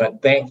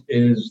 But that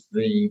is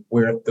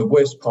we're at the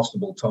worst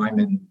possible time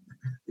in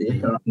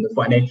the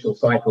financial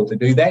cycle to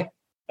do that.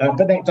 But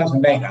that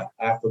doesn't matter.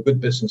 For good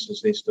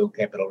businesses, there's still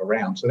capital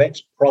around. So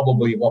that's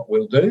probably what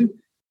we'll do.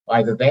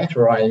 Either that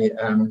or I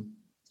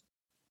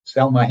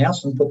sell my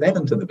house and put that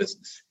into the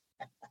business.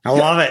 I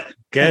love it.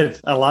 Good.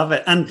 I love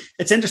it. And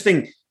it's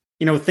interesting,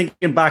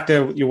 thinking back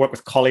to your work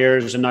with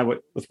Colliers and now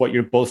with what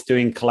you're both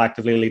doing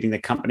collectively, leading the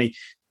company,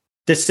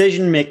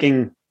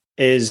 decision-making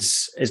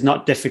is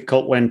not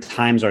difficult when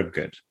times are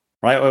good,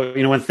 right?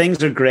 When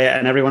things are great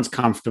and everyone's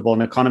comfortable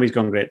and the economy's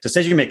going great,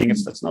 decision-making,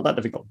 it's not that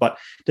difficult. But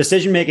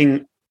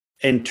decision-making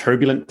in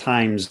turbulent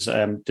times,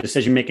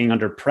 decision-making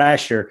under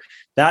pressure,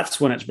 that's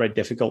when it's very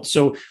difficult.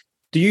 So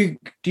do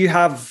you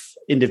have,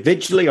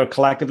 individually or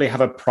collectively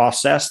have a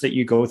process that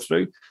you go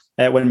through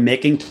when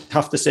making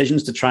tough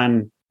decisions to try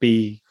and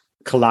be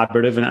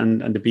collaborative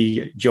and to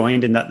be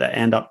joined in that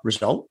end up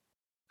result?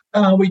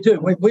 We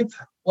do.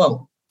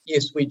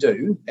 Yes, we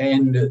do.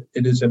 And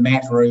it is a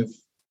matter of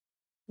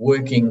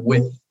working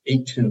with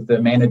each of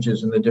the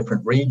managers in the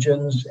different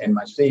regions and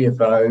my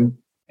CFO,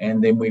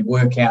 and then we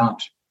work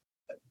out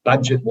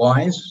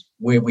budget-wise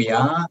where we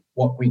are,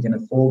 what we can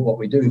afford, what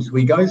we do. So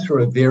we go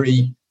through a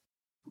very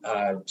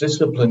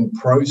disciplined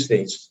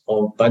process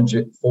of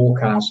budget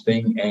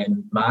forecasting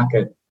and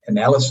market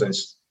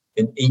analysis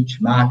in each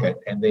market,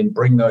 and then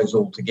bring those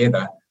all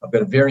together. I've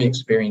got a very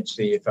experienced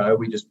CFO.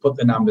 We just put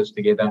the numbers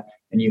together,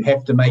 and you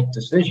have to make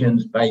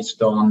decisions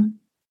based on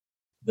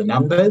the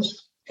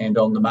numbers and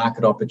on the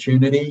market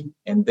opportunity,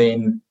 and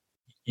then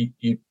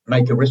you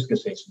make a risk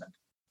assessment.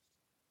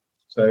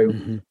 So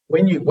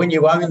when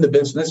you own the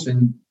business,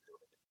 and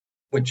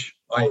which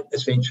I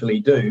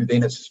essentially do,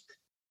 then it's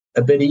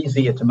a bit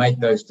easier to make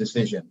those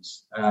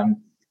decisions.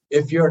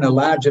 If you're in a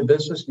larger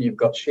business and you've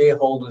got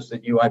shareholders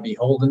that you are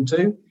beholden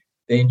to,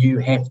 then you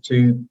have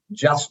to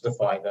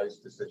justify those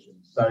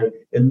decisions. So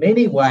in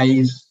many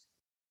ways,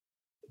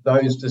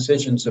 those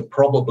decisions are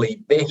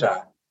probably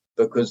better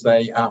because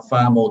they are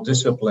far more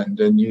disciplined,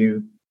 and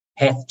you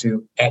have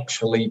to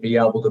actually be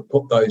able to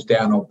put those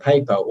down on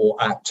paper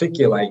or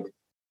articulate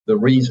the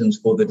reasons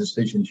for the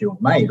decisions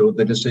you've made or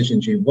the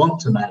decisions you want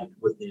to make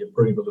with the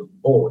approval of the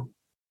board.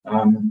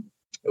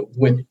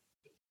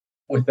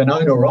 With an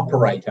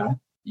owner-operator,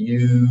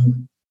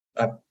 you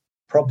are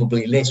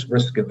probably less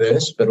risk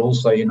averse, but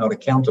also you're not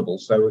accountable.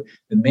 So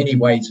in many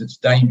ways, it's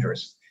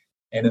dangerous.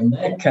 And in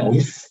that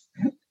case,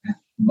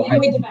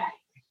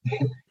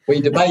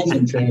 we debate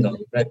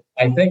internally. But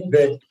I think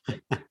that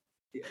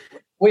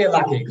we're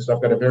lucky because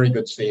I've got a very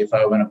good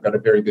CFO and I've got a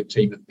very good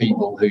team of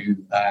people who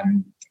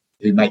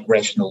make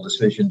rational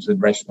decisions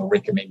and rational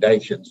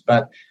recommendations.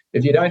 But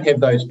if you don't have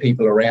those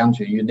people around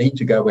you, you need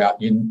to go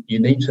out. You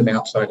need some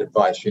outside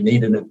advice. You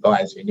need an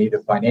advisor. You need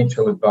a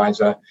financial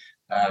advisor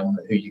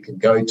who you can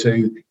go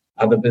to,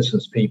 other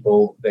business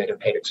people that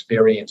have had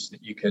experience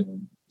that you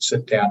can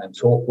sit down and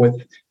talk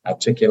with,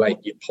 articulate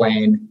your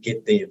plan,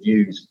 get their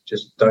views.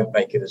 Just don't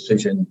make a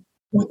decision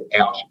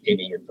without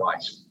any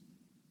advice.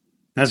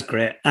 That's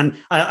great. And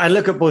I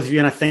look at both of you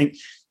and I think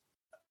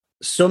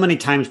so many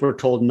times we're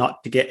told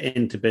not to get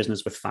into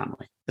business with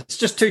family. It's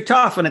just too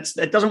tough and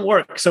it doesn't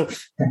work. So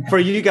for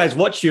you guys,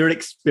 what's your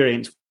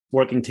experience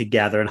working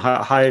together, and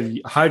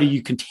how do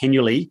you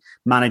continually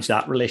manage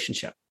that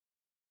relationship?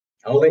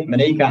 I'll let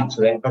Monique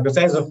answer that, because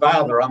as a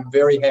father, I'm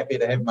very happy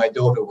to have my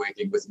daughter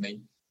working with me.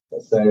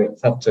 So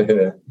it's up to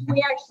her.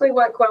 We actually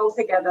work well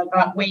together,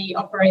 but we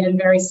operate in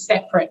very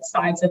separate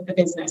sides of the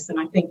business. And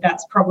I think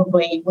that's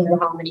probably where the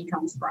harmony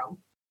comes from.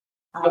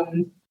 I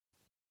don't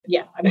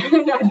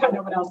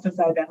know what else to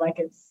say there. Like,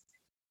 it's,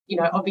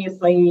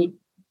 obviously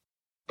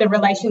the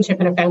relationship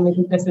in a family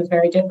business is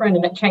very different,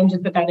 and it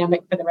changes the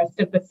dynamic for the rest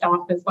of the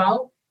staff as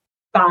well.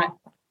 But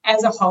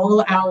as a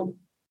whole,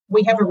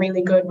 we have a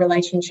really good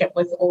relationship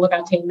with all of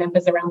our team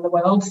members around the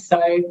world.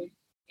 So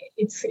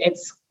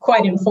it's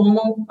quite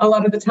informal a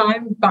lot of the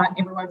time, but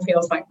everyone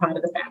feels like part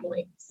of the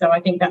family. So I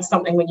think that's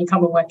something when you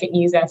come and work at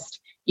Nuzest,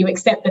 you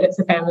accept that it's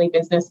a family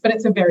business, but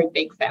it's a very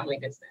big family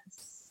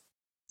business,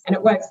 and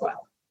it works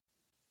well.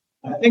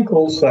 I think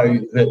also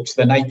that's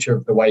the nature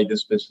of the way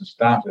this business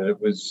started.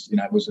 It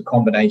was a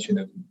combination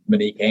of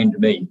Monique and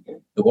me.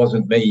 It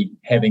wasn't me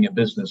having a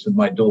business and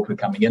my daughter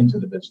coming into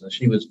the business.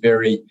 She was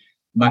very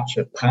much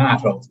a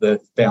part of the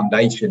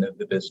foundation of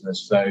the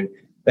business. So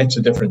that's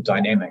a different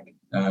dynamic.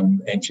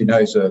 And she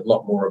knows a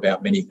lot more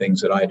about many things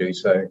that I do.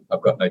 So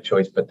I've got no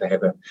choice but to have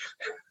her.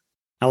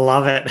 I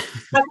love it.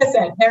 Like I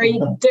said,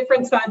 very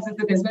different sides of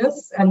the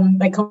business, and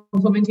they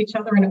complement each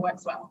other, and it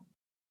works well.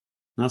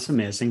 That's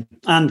amazing.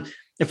 And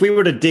if we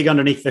were to dig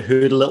underneath the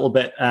hood a little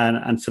bit,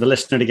 and for the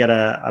listener to get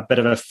a bit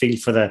of a feel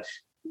for the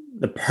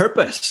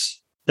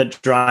purpose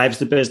that drives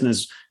the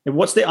business,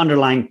 what's the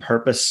underlying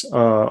purpose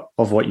of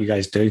what you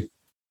guys do?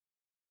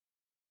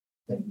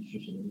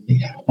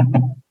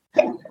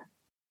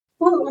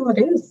 Well, it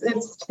is.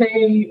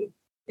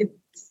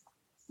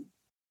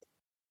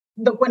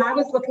 When I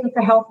was looking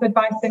for health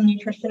advice and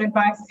nutrition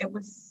advice, it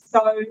was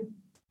so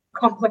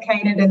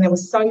complicated, and there were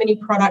so many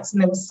products,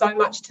 and there was so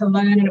much to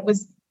learn. And it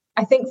was,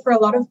 I think for a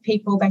lot of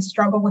people, they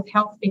struggle with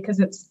health because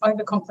it's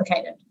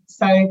overcomplicated.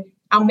 So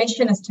our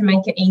mission is to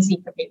make it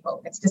easy for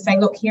people. It's to say,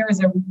 look, here is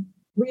a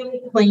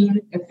really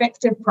clean,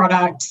 effective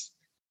product.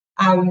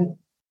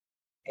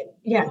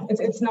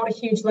 It's not a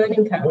huge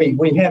learning curve.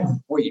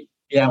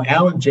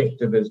 Our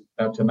objective is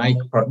to make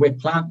we're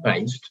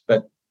plant-based,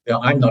 but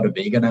I'm not a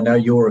vegan. I know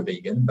you're a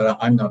vegan, but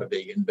I'm not a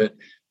vegan. But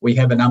we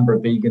have a number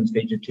of vegans,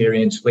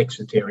 vegetarians,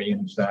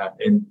 flexitarians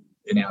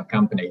in our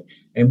company.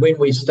 And when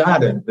we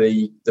started,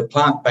 the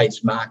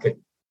plant-based market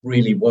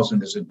really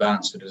wasn't as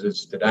advanced as it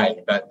is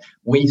today. But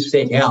we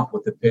set out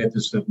with the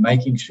purpose of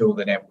making sure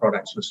that our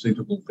products were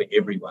suitable for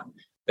everyone.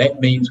 That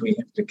means we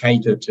have to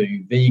cater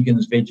to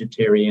vegans,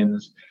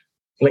 vegetarians,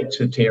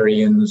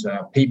 flexitarians,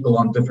 people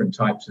on different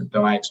types of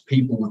diets,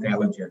 people with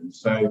allergens.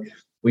 So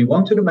we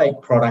wanted to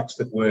make products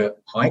that were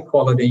high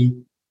quality,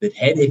 that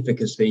had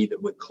efficacy,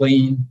 that were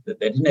clean, that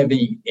they didn't have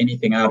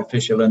anything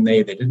artificial in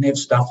there, they didn't have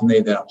stuff in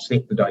there that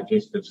upset the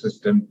digestive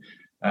system,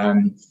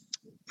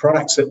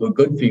 products that were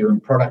good for you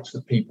and products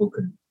that people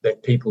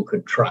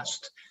could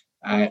trust.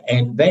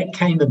 And that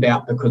came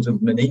about because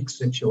of Monique's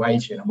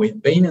situation. And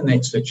we've been in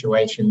that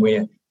situation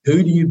where,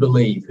 who do you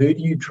believe? Who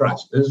do you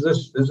trust? Is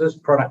this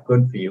product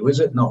good for you? Is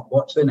it not?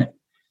 What's in it?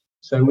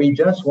 So we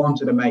just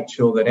wanted to make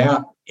sure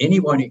that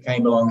anyone who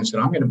came along and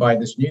said, I'm going to buy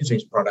this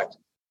Nuzest product,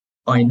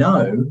 I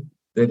know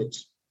that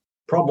it's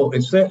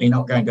certainly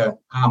not going to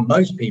harm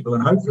most people,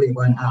 and hopefully it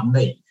won't harm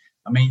me.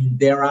 I mean,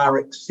 there are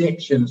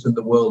exceptions in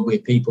the world where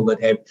people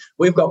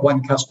we've got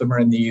one customer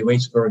in the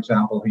US, for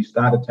example, who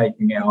started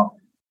taking our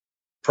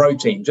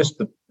protein, just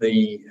the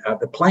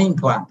plain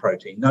plant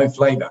protein, no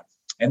flavor.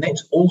 And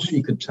that's all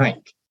she could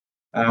take.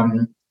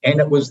 And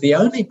it was the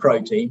only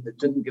protein that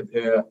didn't give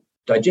her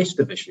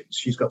digestive issues.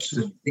 She's got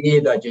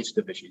severe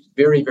digestive issues,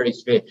 very, very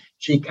severe.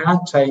 She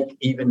can't take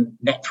even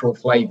natural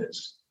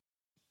flavors.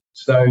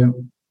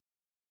 So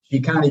she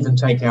can't even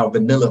take our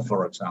vanilla,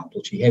 for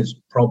example. She has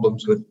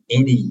problems with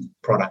any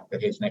product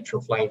that has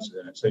natural flavors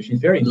in it. So she's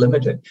very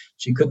limited.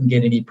 She couldn't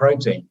get any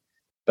protein.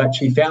 But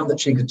she found that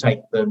she could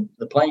take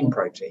the plain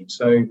protein.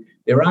 So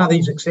there are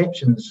these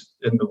exceptions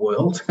in the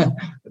world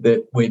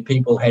where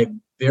people have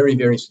very,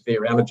 very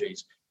severe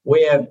allergies.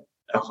 We're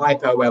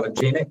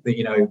hypoallergenic,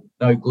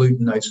 no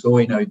gluten, no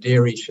soy, no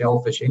dairy,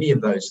 shellfish, any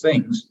of those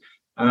things.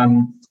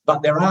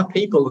 But there are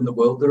people in the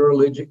world that are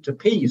allergic to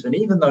peas. And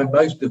even though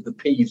most of the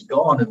pea's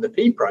gone in the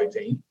pea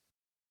protein,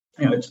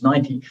 it's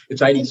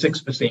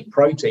 86%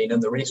 protein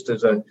and the rest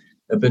is a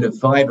bit of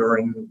fiber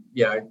and,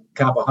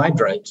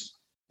 carbohydrates.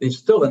 There's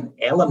still an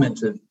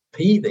element of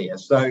pea there.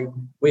 So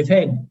we've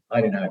had,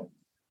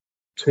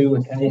 two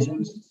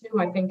occasions. Two,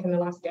 I think, in the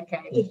last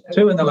decade.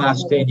 Two in the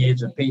last 10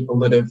 years of people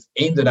that have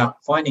ended up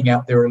finding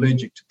out they're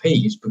allergic to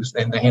peas because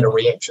then they had a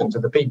reaction to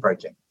the pea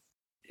protein.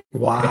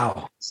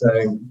 Wow.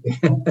 So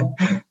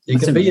you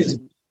can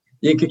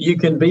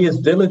be as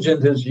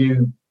diligent as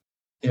you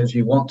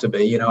want to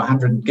be,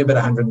 give it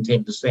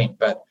 110%.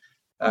 But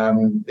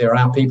there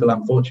are people,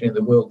 unfortunately, in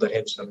the world that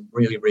have some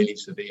really, really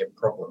severe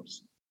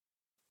problems.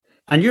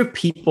 And your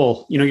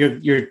people,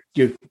 your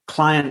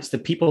clients, the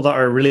people that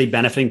are really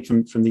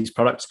benefiting from these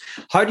products,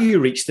 how do you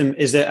reach them?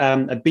 Is it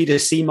a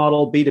B2C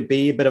model, B2B,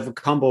 a bit of a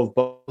combo of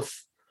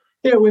both?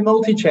 Yeah, we're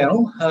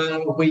multi-channel.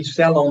 We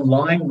sell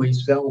online. We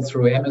sell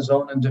through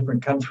Amazon in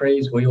different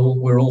countries.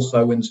 We're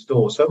also in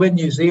store. So in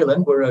New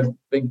Zealand, we're a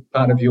big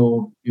part of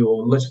your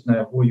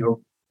listener or your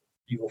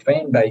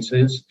fan base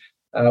is.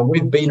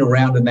 We've been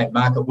around in that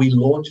market. We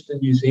launched in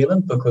New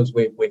Zealand because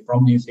we're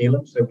from New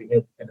Zealand, so we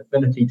had an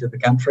affinity to the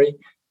country.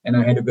 And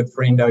I had a good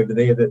friend over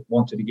there that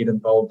wanted to get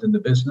involved in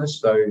the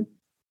business. So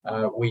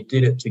we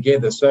did it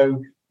together.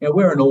 So,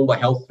 we're in all the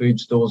health food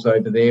stores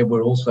over there.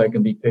 We're also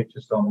can be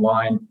purchased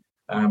online.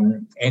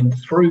 And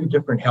through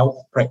different health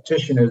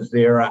practitioners,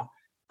 there are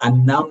a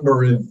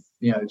number of,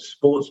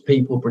 sports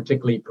people,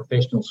 particularly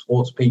professional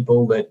sports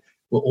people that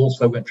were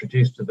also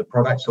introduced to the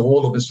product. So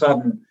all of a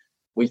sudden,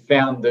 we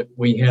found that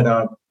we had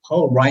a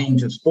whole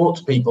range of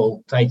sports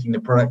people taking the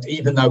product,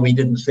 even though we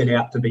didn't set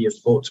out to be a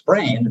sports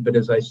brand. But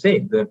as I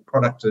said, the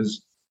product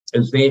is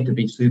there to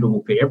be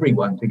suitable for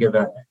everyone, to give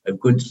a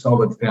good,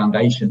 solid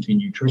foundation to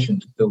nutrition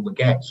to fill the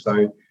gaps.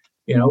 So,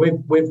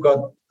 we've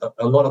got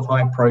a lot of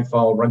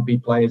high-profile rugby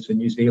players in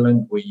New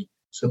Zealand. We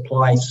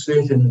supply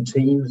certain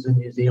teams in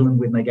New Zealand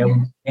when they go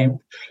into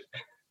camp.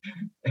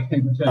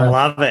 And, I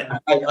love it.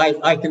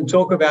 I can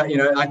talk about,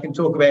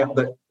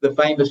 the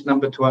famous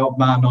number 12,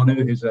 Ma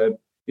Nonu,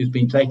 who's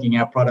been taking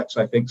our products,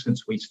 I think,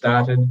 since we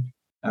started.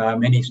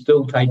 And he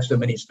still takes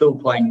them, and he's still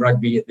playing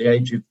rugby at the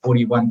age of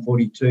 41,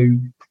 42.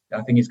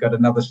 I think he's got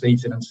another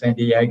season in San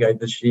Diego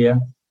this year.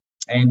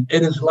 And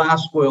in his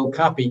last World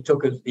Cup, he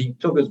took his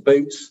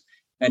boots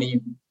and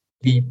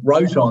he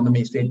wrote on them.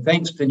 He said,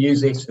 "Thanks to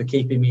Nuzest for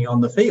keeping me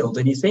on the field,"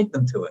 and he sent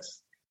them to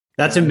us.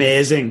 That's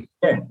amazing.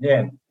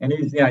 Yeah. And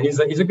he's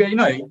a good,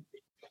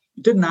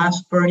 he didn't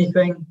ask for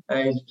anything.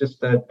 He's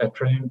just a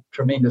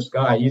tremendous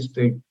guy. He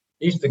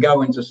used to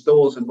go into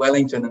stores in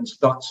Wellington and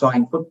start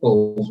signing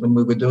footballs when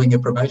we were doing a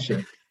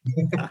promotion.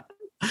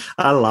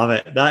 I love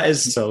it. That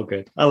is so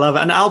good. I love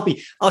it. And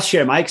I'll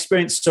share my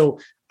experience. So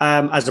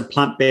as a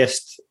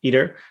plant-based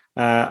eater,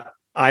 I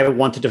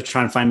wanted to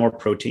try and find more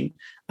protein.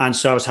 And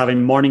so I was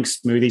having morning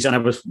smoothies and I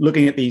was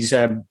looking at these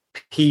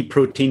pea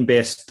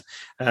protein-based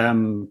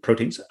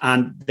proteins,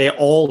 and they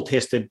all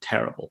tasted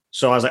terrible.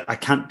 So I was like, I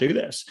can't do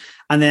this.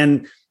 And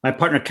then my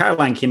partner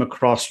Caroline came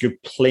across your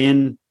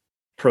plain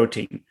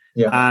protein,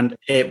 and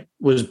it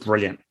was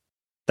brilliant.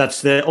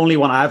 That's the only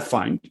one I've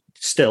found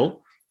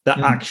still that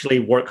actually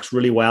works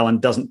really well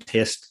and doesn't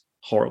taste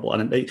horrible.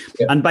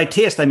 And by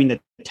taste, I mean the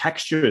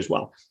texture as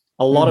well.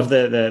 A lot of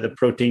the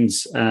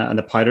proteins and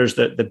the powders,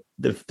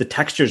 the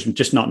texture is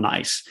just not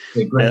nice.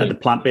 The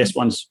plant-based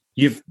ones,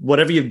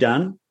 whatever you've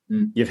done,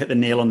 you've hit the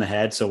nail on the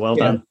head. So well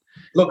done.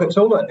 Look, it's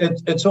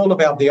all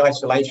about the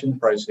isolation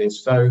process.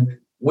 So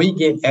we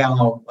get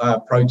our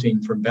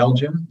protein from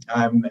Belgium,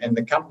 and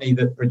the company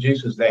that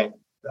produces that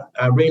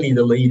are really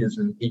the leaders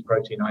in pea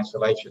protein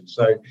isolation.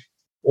 So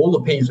all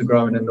the peas are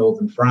grown in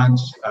northern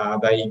France.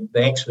 They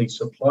actually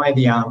supply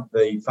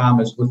the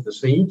farmers with the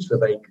seeds, so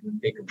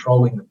they're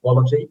controlling the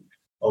quality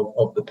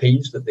of the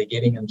peas that they're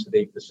getting into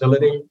their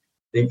facility.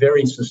 They're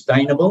very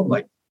sustainable.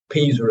 Like,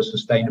 peas are a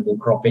sustainable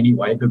crop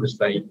anyway because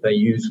they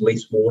use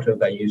less water,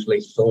 they use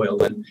less soil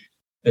than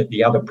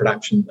the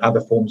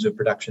other forms of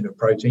production of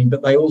protein.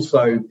 But they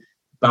also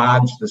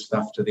barge the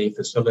stuff to their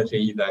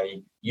facility.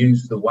 They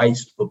use the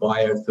waste for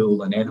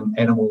biofuel and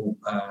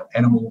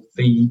animal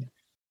feed.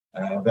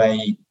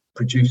 They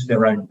produce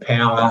their own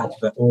power.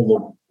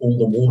 All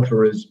the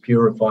water is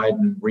purified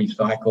and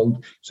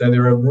recycled. So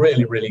they're a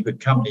really, really good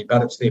company.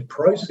 But it's their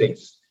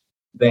process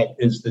that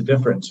is the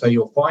difference. So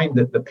you'll find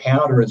that the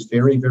powder is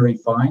very, very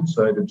fine,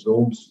 so it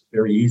absorbs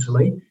very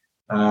easily.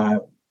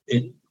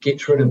 It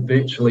gets rid of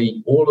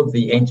virtually all of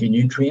the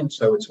anti-nutrients,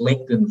 so it's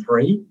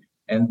lectin-free.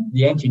 And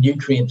the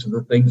anti-nutrients are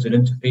the things that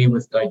interfere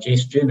with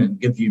digestion and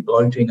give you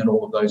bloating and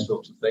all of those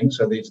sorts of things.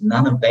 So there's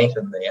none of that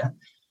in there.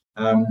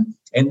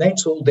 And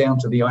that's all down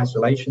to the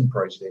isolation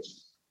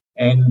process.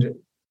 And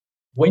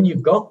when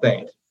you've got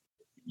that,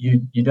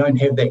 you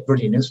don't have that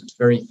grittiness, it's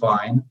very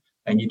fine,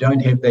 and you don't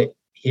have that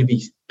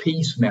heavy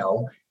pea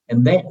smell,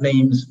 and that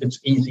means it's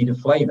easy to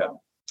flavour.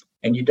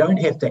 And you don't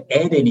have to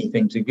add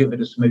anything to give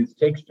it a smooth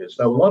texture.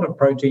 So a lot of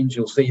proteins,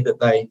 you'll see that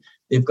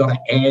they've got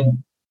to add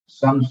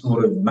some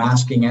sort of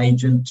masking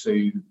agent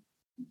to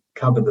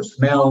cover the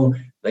smell.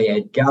 They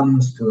add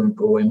gums or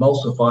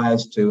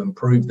emulsifiers to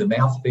improve the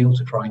mouthfeel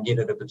to try and get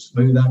it a bit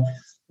smoother.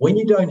 When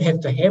you don't have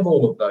to have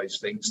all of those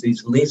things,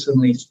 there's less and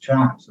less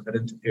chance of it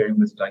interfering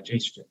with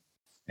digestion,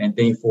 and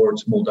therefore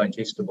it's more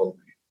digestible.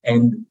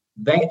 And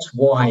that's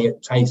why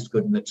it tastes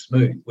good and it's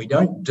smooth. We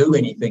don't do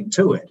anything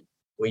to it.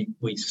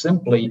 We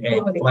simply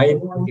add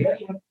flavour. Yeah.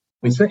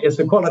 It's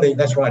the quality,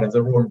 that's right, of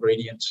the raw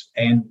ingredients.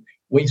 And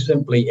we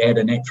simply add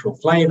a natural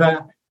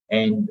flavour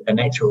and a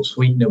natural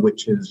sweetener,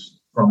 which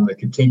is from the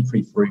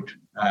contemporary fruit.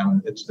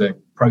 It's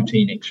the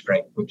protein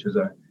extract, which is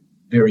a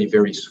very,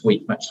 very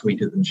sweet, much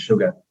sweeter than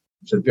sugar.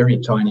 It's a very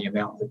tiny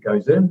amount that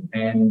goes in,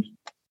 and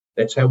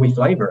that's how we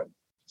flavour it.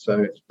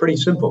 So it's pretty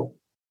simple.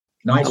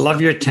 Nice. I love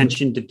your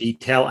attention to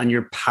detail and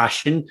your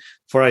passion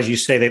for, as you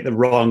say, that the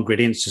raw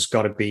ingredients just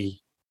got to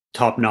be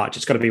top notch.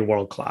 It's got to be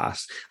world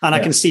class. And yeah.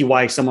 I can see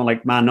why someone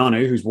like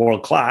Manonu, who's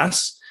world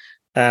class,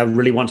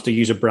 really wants to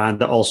use a brand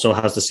that also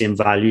has the same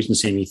values and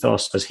same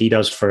ethos as he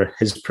does for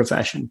his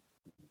profession.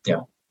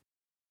 Yeah.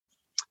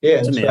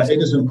 Yeah, it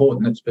is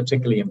important. It's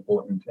particularly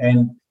important.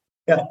 And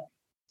yeah,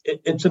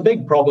 it's a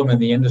big problem in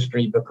the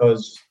industry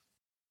because,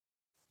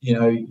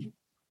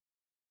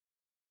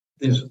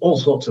 there's all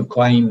sorts of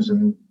claims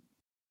and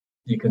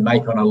you can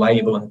make on a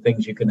label and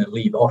things you can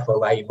leave off a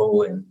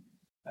label. And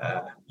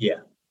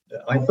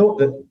I thought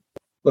that,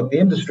 look, the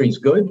industry's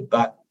good,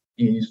 but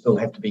you still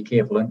have to be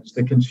careful. And it's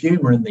the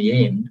consumer in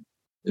the end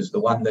is the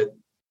one that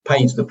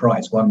pays the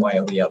price one way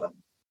or the other.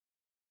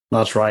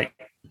 That's right.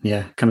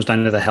 Yeah, it comes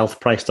down to the health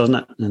price, doesn't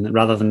it? And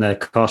rather than the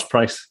cost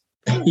price.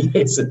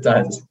 Yes, it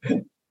does.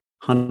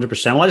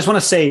 100%. Well, I just want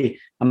to say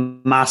a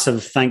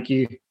massive thank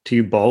you to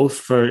you both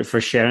for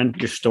sharing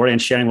your story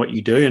and sharing what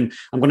you do. And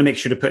I'm going to make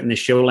sure to put in the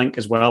show link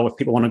as well if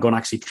people want to go and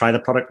actually try the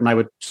product. And I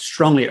would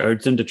strongly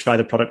urge them to try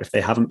the product if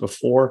they haven't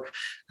before,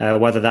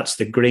 whether that's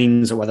the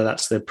greens or whether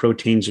that's the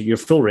proteins. Your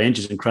full range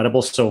is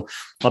incredible. So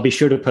I'll be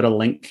sure to put a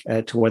link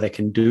to where they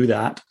can do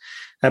that.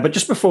 But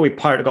just before we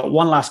part, I've got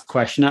one last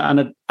question,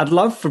 and I'd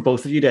love for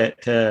both of you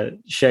to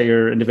share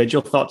your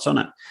individual thoughts on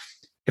it.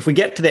 If we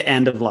get to the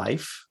end of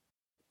life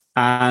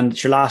and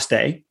it's your last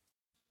day,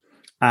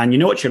 and you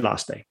know it's your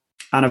last day,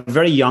 and a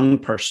very young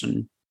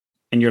person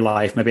in your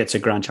life, maybe it's a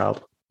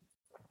grandchild,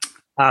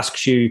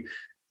 asks you,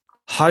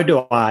 how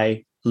do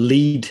I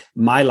lead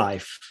my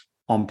life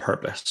on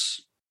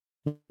purpose?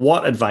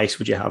 What advice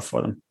would you have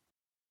for them?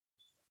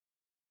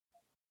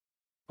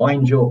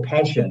 Find your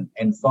passion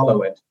and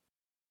follow it.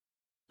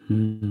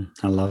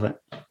 I love it.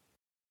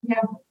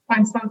 Yeah,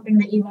 find something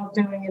that you love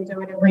doing and do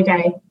it every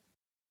day.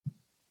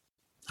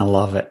 I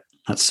love it.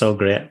 That's so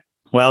great.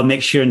 Well,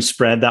 make sure and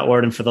spread that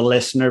word. And for the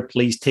listener,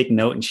 please take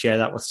note and share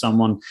that with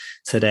someone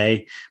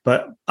today.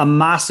 But a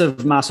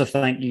massive, massive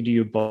thank you to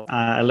you both.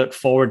 I look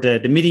forward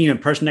to meeting you in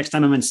person next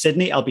time I'm in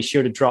Sydney. I'll be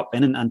sure to drop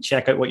in and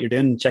check out what you're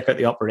doing and check out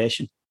the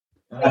operation.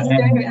 Thank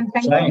you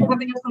for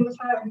having us on the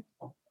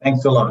show.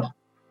 Thanks a lot.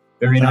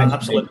 Very nice.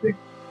 Absolutely.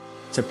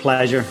 It's a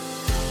pleasure.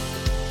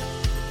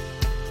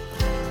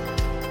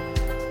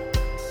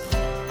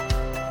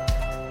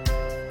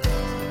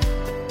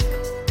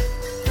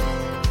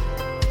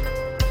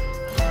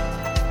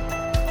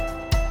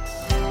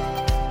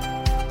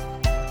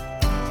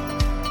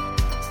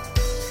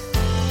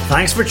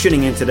 Thanks for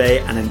tuning in today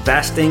and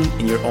investing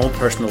in your own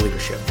personal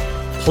leadership.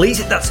 Please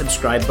hit that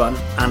subscribe button,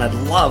 and I'd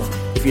love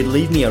if you'd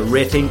leave me a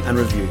rating and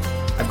review.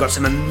 I've got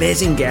some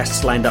amazing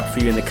guests lined up for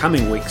you in the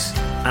coming weeks.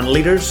 And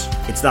leaders,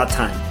 it's that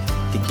time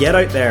to get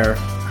out there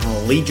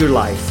and lead your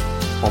life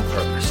on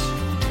purpose.